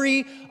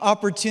every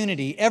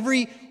opportunity,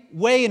 every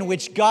way in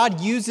which God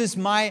uses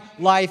my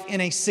life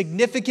in a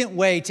significant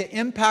way to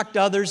impact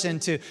others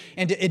and to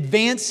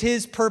advance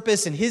His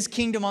purpose and His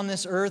kingdom on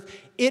this earth,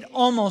 it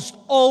almost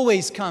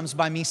always comes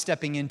by me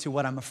stepping into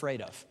what I'm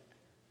afraid of.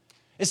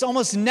 It's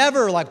almost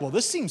never like, well,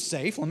 this seems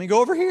safe. Let me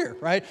go over here,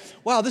 right?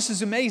 Wow, this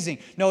is amazing.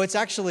 No, it's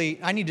actually,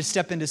 I need to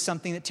step into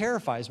something that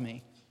terrifies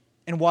me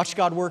and watch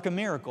God work a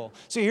miracle.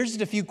 So here's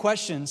just a few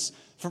questions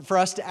for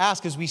us to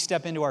ask as we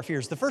step into our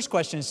fears. The first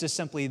question is just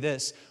simply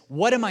this.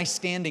 What am I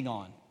standing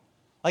on?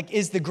 Like,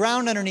 is the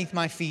ground underneath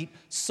my feet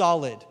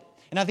solid?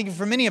 And I think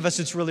for many of us,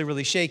 it's really,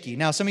 really shaky.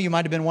 Now, some of you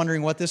might have been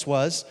wondering what this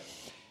was.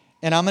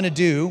 And I'm going to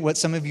do what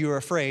some of you are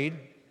afraid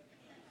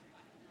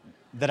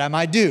that I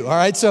might do. All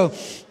right, so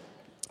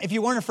if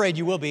you weren't afraid,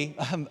 you will be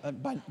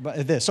by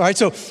this. All right,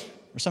 so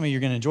for some of you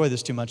are going to enjoy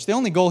this too much. The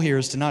only goal here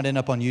is to not end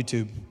up on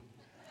YouTube.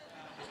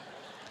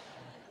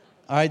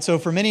 All right, so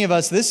for many of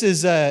us, this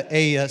is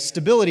a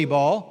stability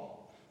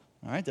ball.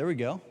 All right, there we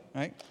go. All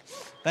right,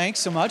 thanks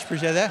so much.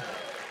 Appreciate that.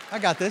 I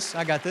got this.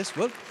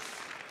 Whoop.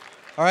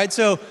 All right,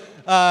 so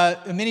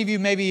many of you,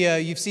 maybe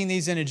you've seen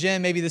these in a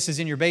gym. Maybe this is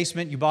in your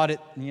basement. You bought it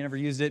and you never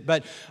used it.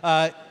 But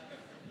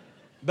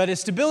a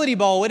stability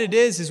ball, what it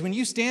is when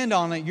you stand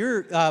on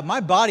it,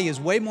 my body is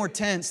way more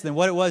tense than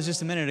what it was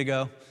just a minute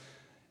ago.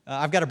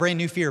 I've got a brand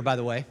new fear, by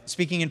the way,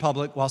 speaking in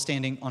public while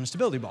standing on a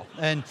stability ball.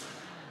 And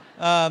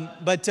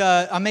but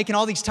I'm making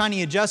all these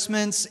tiny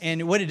adjustments,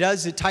 and what it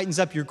does, it tightens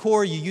up your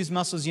core. You use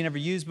muscles you never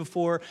used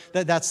before.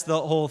 That's the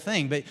whole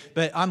thing.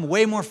 But I'm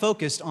way more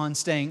focused on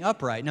staying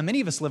upright. Now, many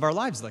of us live our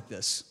lives like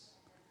this.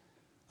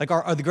 Like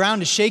the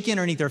ground is shaking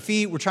underneath our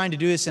feet. We're trying to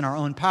do this in our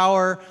own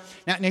power.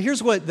 Now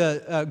here's what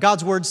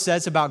God's Word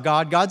says about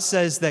God. God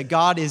says that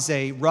God is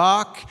a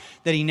rock,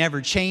 that He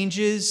never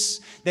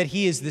changes, that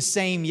He is the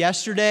same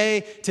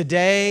yesterday,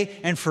 today,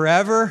 and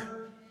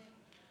forever.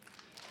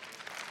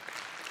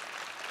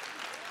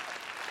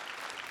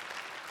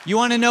 You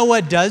want to know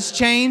what does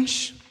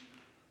change?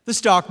 The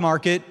stock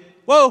market.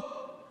 Whoa!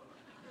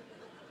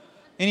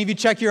 Any of you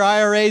check your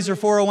IRAs or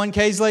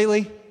 401ks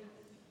lately?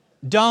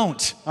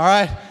 Don't, all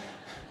right?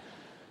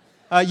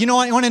 You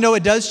want to know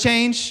what does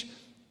change?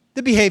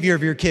 The behavior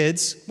of your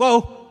kids.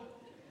 Whoa.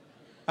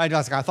 I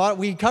thought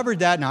we covered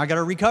that. Now I got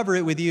to recover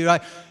it with you.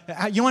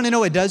 You want to know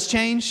what does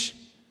change?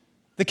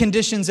 The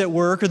conditions at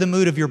work or the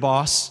mood of your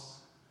boss.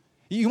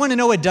 You want to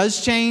know what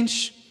does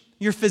change?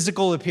 Your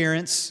physical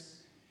appearance.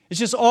 It's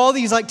just all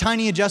these like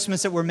tiny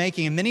adjustments that we're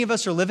making. And many of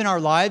us are living our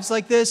lives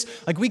like this.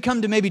 Like we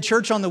come to maybe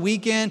church on the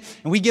weekend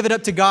and we give it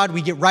up to God.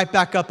 We get right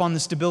back up on the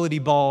stability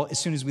ball as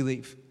soon as we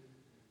leave.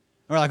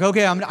 We're like,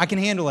 okay, I can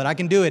handle it. I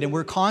can do it. And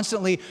we're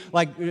constantly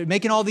like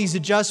making all these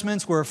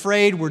adjustments. We're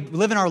afraid. We're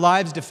living our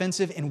lives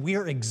defensive, and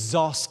we're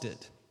exhausted.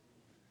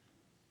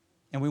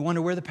 And we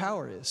wonder where the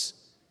power is.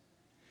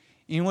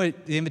 You know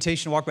what the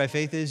invitation to walk by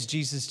faith is?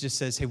 Jesus just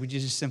says, hey, would you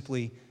just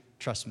simply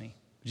trust me?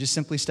 Would you just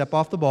simply step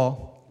off the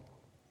ball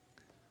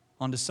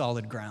onto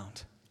solid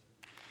ground?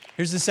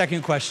 Here's the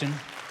second question.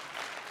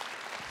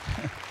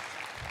 I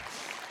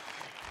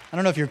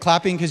don't know if you're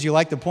clapping because you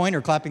like the point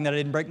or clapping that I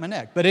didn't break my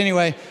neck. But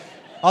anyway,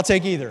 I'll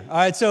take either. All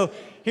right, so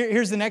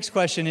here's the next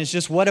question is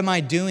just what am I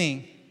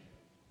doing?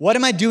 What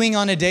am I doing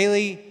on a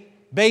daily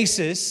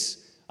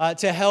basis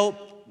to help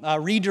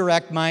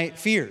redirect my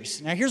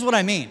fears? Now, here's what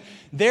I mean.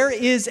 There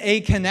is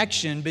a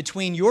connection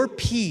between your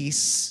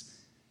peace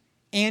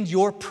and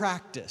your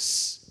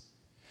practice.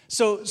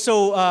 So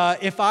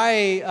if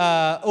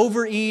I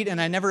overeat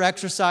and I never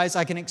exercise,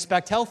 I can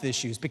expect health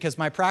issues because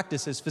my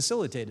practice has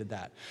facilitated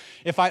that.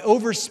 If I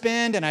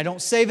overspend and I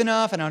don't save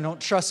enough and I don't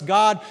trust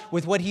God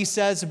with what He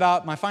says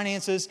about my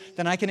finances,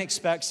 then I can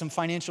expect some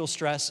financial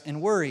stress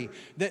and worry.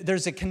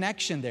 There's a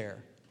connection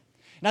there.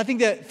 And I think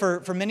that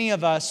for many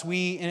of us,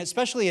 and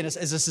especially as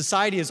a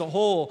society as a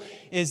whole,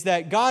 is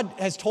that God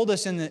has told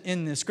us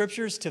in the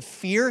Scriptures to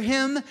fear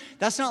Him.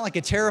 That's not like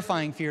a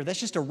terrifying fear. That's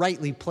just a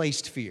rightly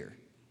placed fear.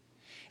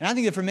 And I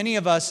think that for many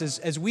of us, as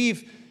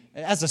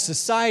a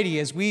society,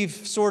 as we've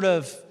sort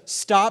of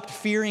stopped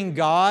fearing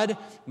God,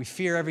 we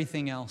fear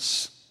everything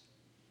else.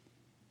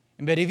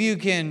 But if you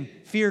can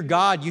fear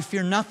God, you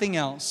fear nothing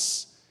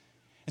else.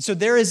 And so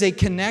there is a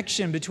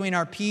connection between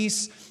our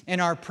peace and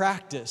our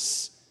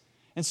practice.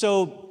 And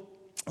so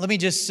let me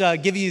just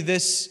give you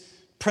this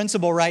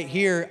principle right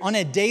here. On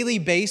a daily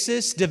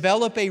basis,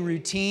 develop a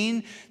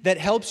routine that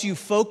helps you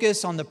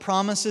focus on the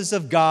promises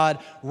of God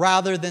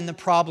rather than the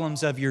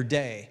problems of your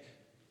day.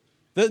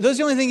 Those are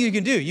the only things you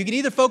can do. You can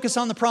either focus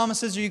on the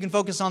promises or you can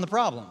focus on the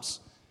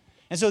problems.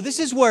 And so this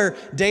is where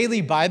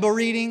daily Bible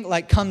reading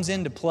comes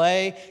into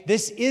play.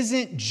 This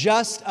isn't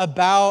just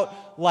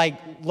about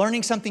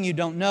learning something you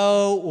don't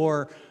know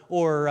or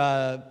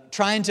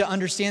trying to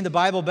understand the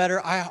Bible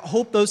better. I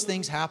hope those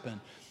things happen.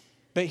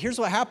 But here's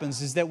what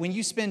happens is that when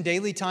you spend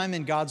daily time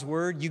in God's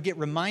Word, you get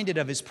reminded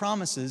of His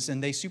promises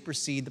and they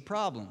supersede the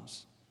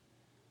problems.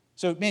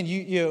 So, man,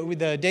 you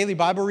the daily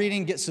Bible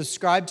reading, get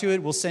subscribed to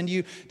it. We'll send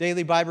you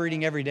daily Bible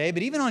reading every day.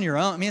 But even on your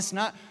own, it's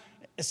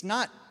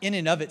not in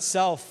and of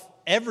itself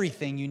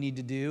everything you need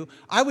to do.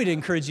 I would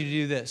encourage you to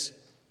do this.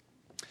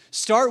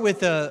 Start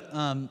with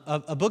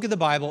a book of the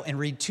Bible and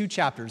read 2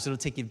 chapters. It'll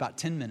take you about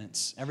 10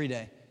 minutes every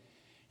day.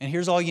 And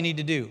here's all you need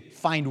to do.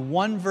 Find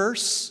one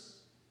verse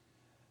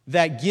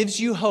that gives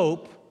you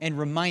hope and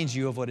reminds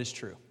you of what is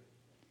true.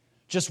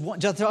 Just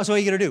that's all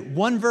you got to do.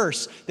 One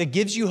verse that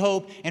gives you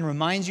hope and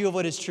reminds you of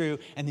what is true,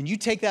 and then you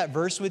take that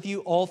verse with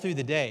you all through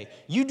the day.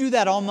 You do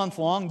that all month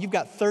long, you've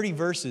got 30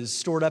 verses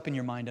stored up in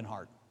your mind and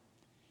heart.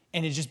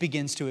 And it just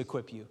begins to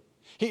equip you.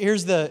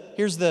 Here's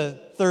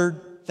the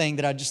third thing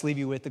that I'd just leave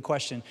you with. The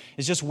question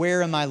is just,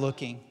 where am I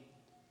looking?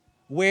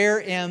 Where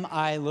am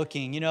I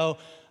looking?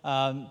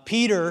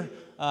 Peter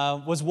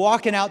was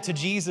walking out to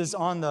Jesus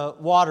on the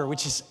water,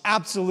 which is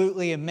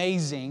absolutely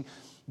amazing,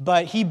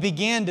 but he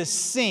began to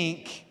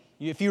sink.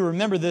 If you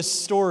remember this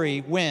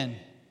story, when?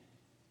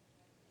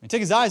 He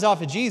took his eyes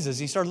off of Jesus.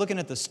 He started looking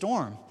at the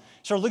storm.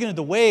 He started looking at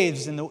the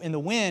waves and the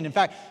wind. In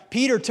fact,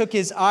 Peter took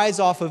his eyes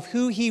off of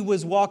who he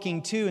was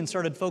walking to and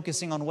started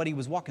focusing on what he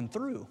was walking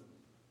through.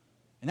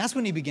 And that's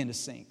when he began to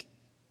sink.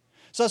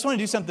 So I just want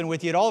to do something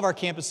with you at all of our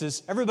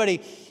campuses.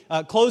 Everybody,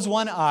 close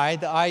one eye,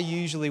 the eye you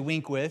usually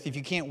wink with. If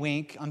you can't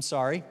wink, I'm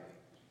sorry.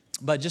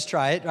 But just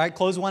try it. All right,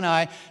 close one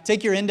eye.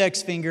 Take your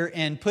index finger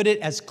and put it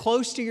as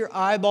close to your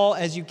eyeball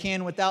as you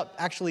can without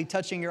actually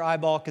touching your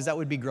eyeball, because that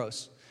would be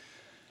gross.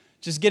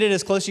 Just get it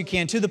as close as you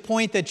can to the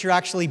point that you're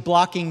actually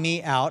blocking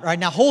me out. All right,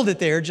 now hold it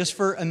there just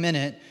for a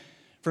minute.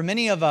 For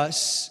many of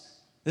us,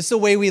 this is the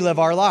way we live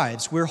our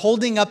lives. We're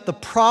holding up the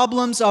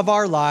problems of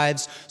our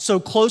lives so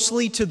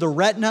closely to the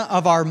retina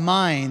of our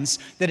minds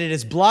that it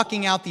is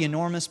blocking out the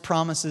enormous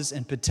promises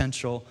and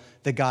potential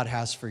that God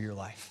has for your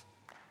life.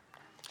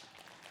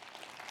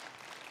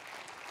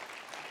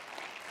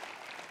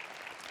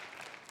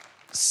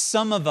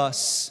 Some of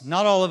us,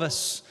 not all of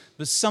us,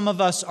 but some of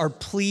us are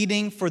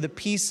pleading for the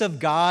peace of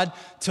God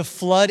to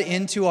flood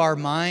into our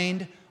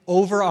mind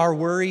over our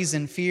worries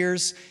and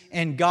fears.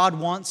 And God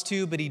wants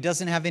to, but He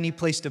doesn't have any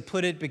place to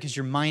put it because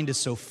your mind is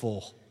so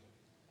full.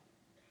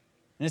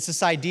 And it's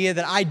this idea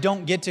that I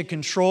don't get to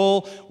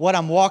control what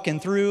I'm walking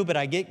through, but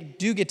I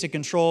do get to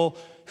control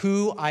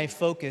who I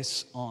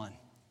focus on.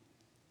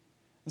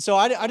 And so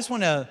I just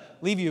want to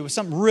leave you with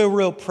something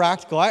real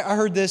practical. I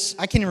heard this,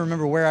 I can't even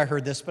remember where I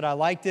heard this, but I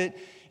liked it.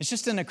 It's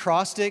just an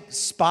acrostic,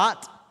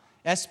 SPOT,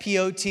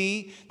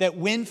 S-P-O-T, that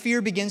when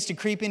fear begins to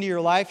creep into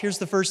your life, here's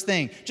the first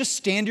thing. Just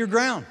stand your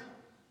ground.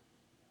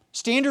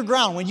 Stand your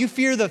ground. When you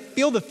feel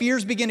the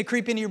fears begin to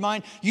creep into your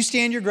mind, you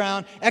stand your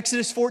ground.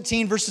 Exodus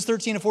 14, verses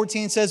 13 and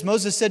 14 says,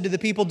 Moses said to the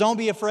people, don't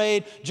be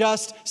afraid,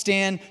 just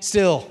stand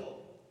still.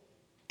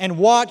 And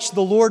watch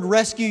the Lord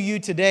rescue you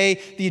today.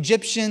 The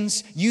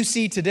Egyptians you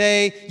see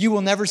today, you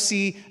will never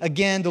see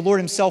again. The Lord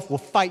Himself will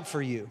fight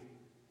for you.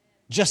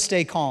 Just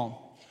stay calm.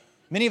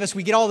 Many of us,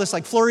 we get all this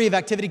flurry of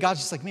activity. God's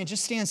just like, man,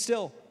 just stand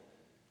still.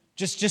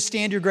 Just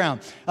stand your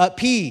ground.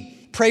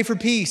 Pray for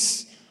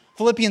peace.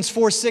 Philippians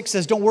 4:6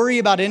 says, don't worry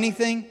about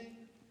anything.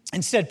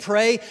 Instead,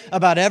 pray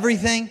about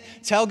everything.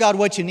 Tell God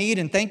what you need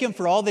and thank Him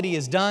for all that He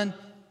has done.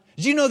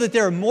 Did you know that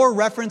there are more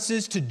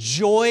references to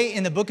joy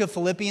in the book of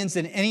Philippians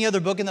than any other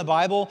book in the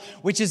Bible?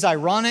 Which is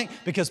ironic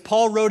because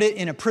Paul wrote it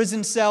in a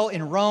prison cell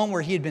in Rome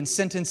where he had been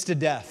sentenced to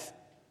death.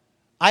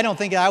 I don't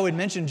think I would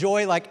mention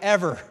joy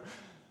ever.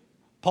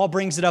 Paul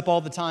brings it up all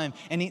the time.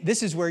 And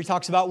this is where he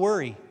talks about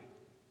worry.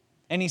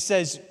 And he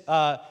says,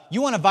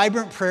 you want a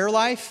vibrant prayer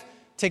life?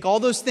 Take all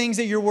those things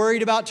that you're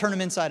worried about, turn them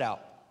inside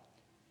out.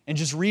 And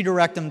just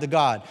redirect them to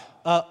God.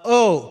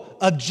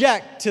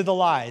 Object to the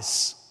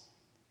lies.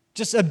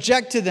 Just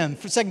object to them.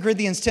 For 2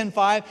 Corinthians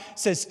 10:5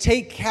 says,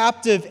 take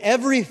captive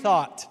every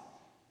thought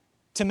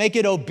to make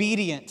it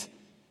obedient.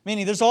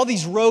 Meaning there's all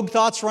these rogue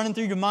thoughts running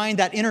through your mind,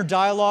 that inner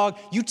dialogue.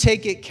 You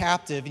take it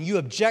captive and you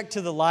object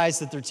to the lies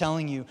that they're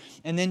telling you.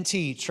 And then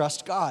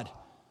trust God.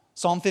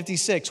 Psalm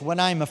 56, when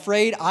I am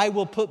afraid, I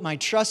will put my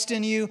trust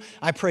in you.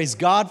 I praise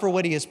God for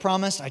what He has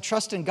promised. I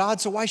trust in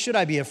God, so why should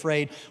I be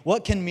afraid?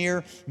 What can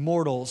mere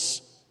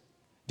mortals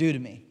do to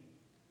me?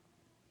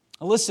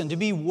 Listen, to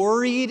be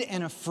worried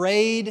and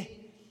afraid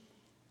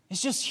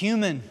is just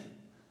human.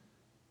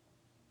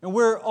 And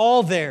we're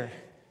all there.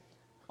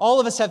 All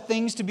of us have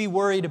things to be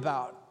worried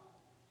about.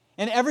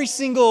 And every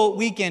single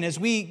weekend as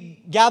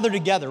we gather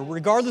together,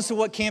 regardless of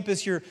what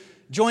campus you're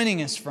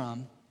joining us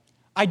from,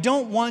 I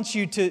don't want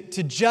you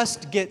to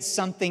just get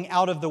something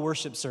out of the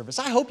worship service.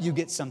 I hope you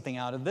get something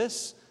out of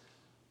this.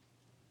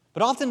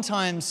 But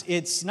oftentimes,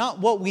 it's not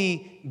what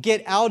we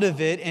get out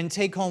of it and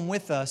take home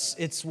with us.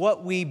 It's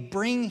what we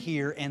bring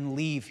here and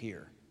leave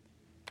here.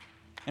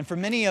 And for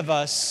many of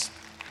us,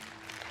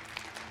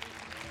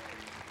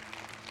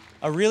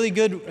 a really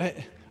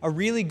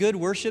good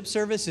worship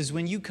service is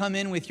when you come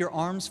in with your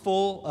arms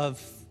full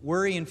of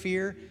worry and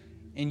fear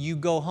and you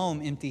go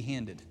home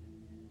empty-handed.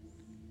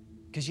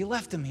 Because you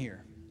left them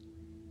here.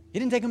 You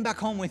didn't take them back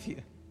home with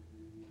you.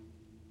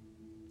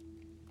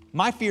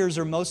 My fears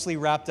are mostly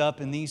wrapped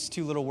up in these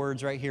two little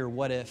words right here,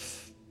 what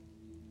if?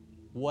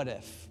 What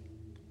if?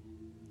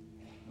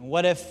 And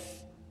what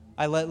if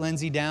I let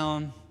Lindsay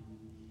down?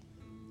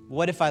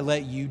 What if I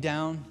let you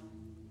down?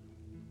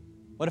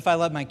 What if I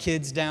let my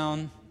kids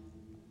down?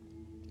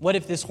 What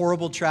if this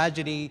horrible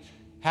tragedy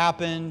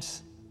happened?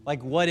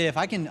 Like, what if?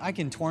 I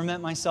can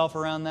torment myself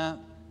around that.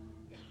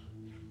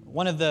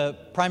 One of the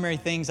primary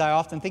things I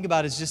often think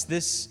about is just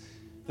this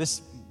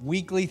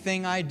weekly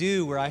thing I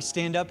do where I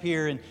stand up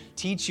here and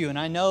teach you. And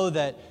I know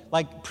that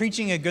like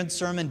preaching a good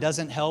sermon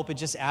doesn't help. It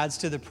just adds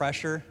to the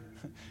pressure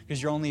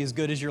because you're only as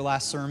good as your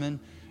last sermon.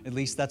 At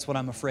least that's what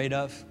I'm afraid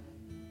of.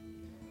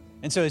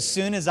 And so as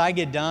soon as I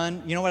get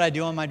done, you know what I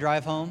do on my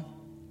drive home?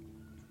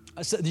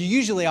 So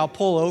usually I'll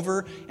pull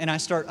over and I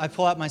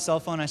pull out my cell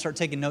phone and I start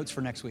taking notes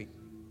for next week.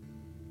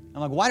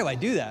 I'm like, why do I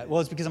do that?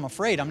 Well, it's because I'm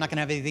afraid I'm not going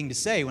to have anything to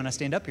say when I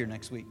stand up here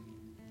next week.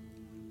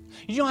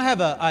 You know, I have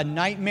a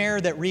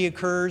nightmare that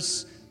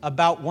reoccurs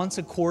about once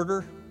a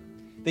quarter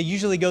that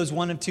usually goes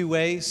one of two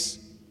ways.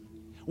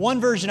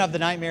 One version of the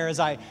nightmare is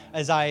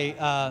as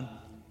I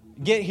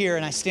get here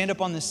and I stand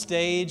up on the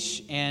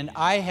stage and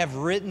I have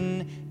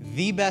written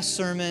the best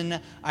sermon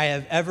I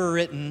have ever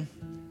written.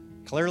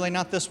 Clearly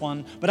not this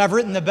one, but I've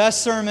written the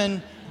best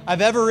sermon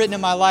I've ever written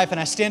in my life, and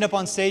I stand up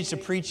on stage to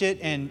preach it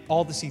and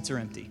all the seats are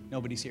empty.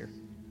 Nobody's here.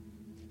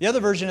 The other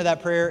version of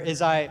that prayer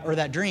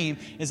that dream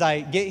is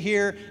I get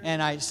here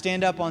and I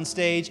stand up on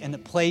stage and the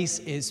place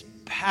is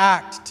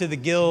packed to the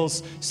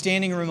gills,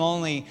 standing room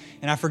only,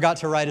 and I forgot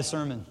to write a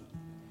sermon.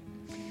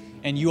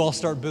 And you all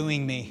start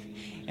booing me.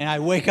 And I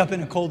wake up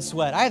in a cold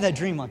sweat. I have that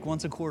dream like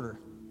once a quarter.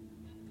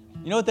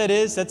 You know what that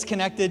is? That's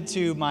connected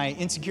to my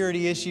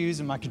insecurity issues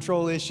and my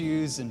control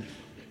issues and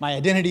my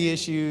identity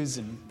issues.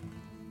 And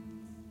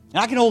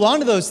I can hold on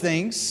to those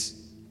things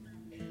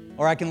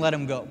or I can let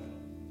them go.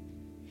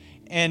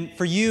 And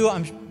for you,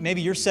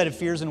 maybe your set of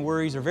fears and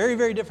worries are very,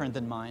 very different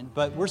than mine,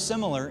 but we're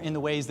similar in the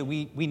ways that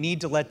we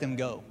need to let them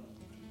go.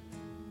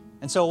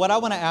 And so what I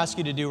want to ask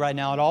you to do right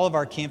now at all of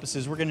our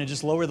campuses, we're going to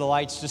just lower the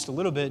lights just a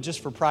little bit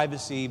just for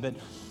privacy, but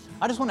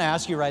I just want to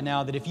ask you right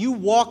now that if you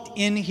walked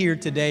in here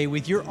today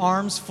with your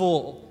arms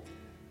full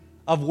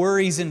of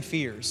worries and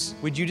fears,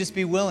 would you just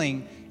be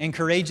willing and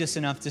courageous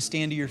enough to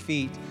stand to your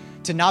feet,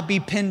 to not be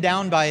pinned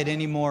down by it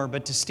anymore,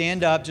 but to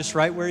stand up just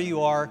right where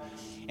you are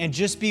and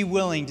just be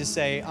willing to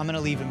say, I'm going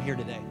to leave him here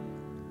today.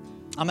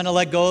 I'm going to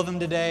let go of him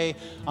today.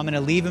 I'm going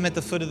to leave him at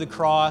the foot of the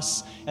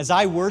cross. As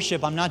I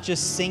worship, I'm not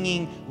just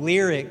singing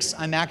lyrics.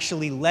 I'm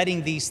actually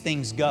letting these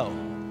things go.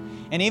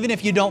 And even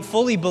if you don't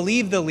fully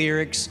believe the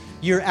lyrics,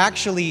 you're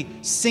actually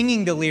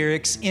singing the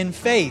lyrics in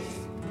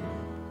faith.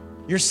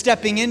 You're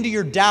stepping into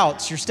your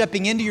doubts. You're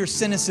stepping into your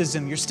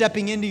cynicism. You're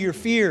stepping into your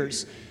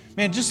fears.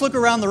 Man, just look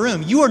around the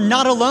room. You are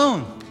not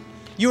alone.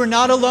 You are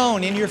not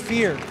alone in your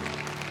fear.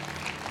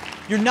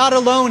 You're not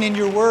alone in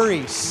your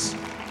worries.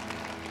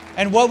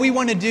 And what we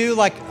want to do,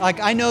 like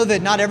I know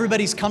that not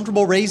everybody's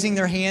comfortable raising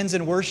their hands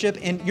in worship,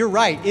 and you're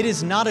right, it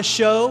is not a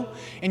show,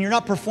 and you're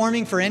not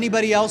performing for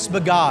anybody else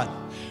but God.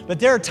 But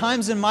there are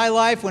times in my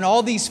life when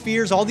all these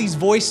fears, all these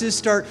voices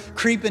start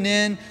creeping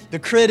in, the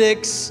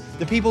critics,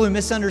 the people who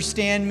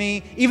misunderstand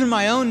me, even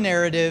my own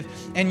narrative.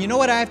 And you know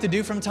what I have to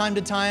do from time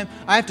to time?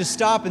 I have to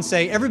stop and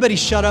say, everybody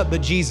shut up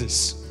but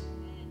Jesus.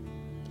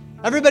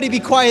 Everybody be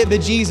quiet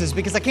but Jesus,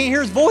 because I can't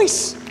hear His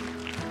voice.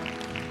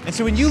 And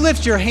so when you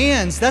lift your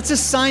hands, that's a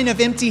sign of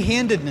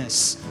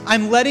empty-handedness.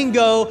 I'm letting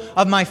go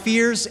of my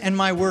fears and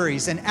my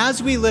worries. And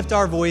as we lift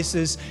our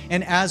voices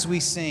and as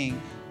we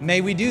sing, may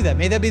we do that.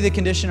 May that be the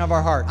condition of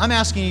our heart. I'm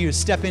asking you to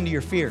step into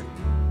your fear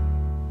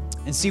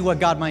and see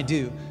what God might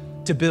do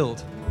to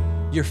build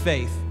your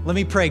faith. Let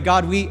me pray.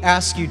 God, we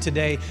ask you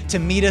today to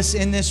meet us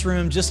in this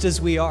room just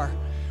as we are,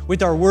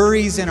 with our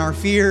worries and our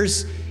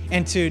fears,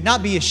 and to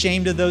not be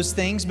ashamed of those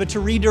things, but to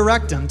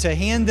redirect them, to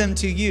hand them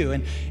to you.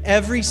 And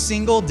every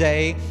single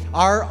day,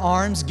 our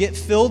arms get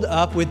filled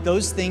up with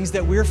those things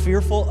that we're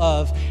fearful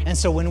of. And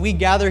so when we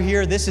gather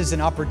here, this is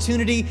an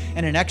opportunity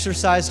and an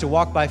exercise to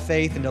walk by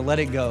faith and to let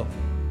it go.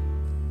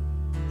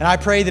 And I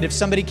pray that if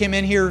somebody came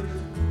in here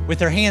with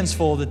their hands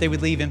full, that they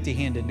would leave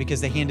empty-handed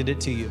because they handed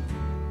it to you.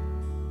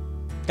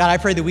 God, I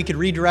pray that we could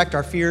redirect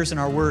our fears and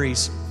our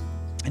worries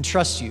and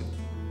trust you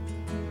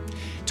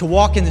to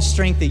walk in the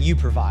strength that you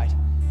provide.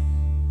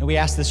 And we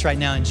ask this right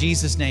now in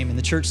Jesus' name. And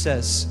the church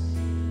says,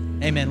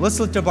 amen. Let's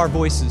lift up our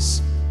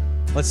voices.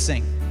 Let's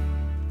sing.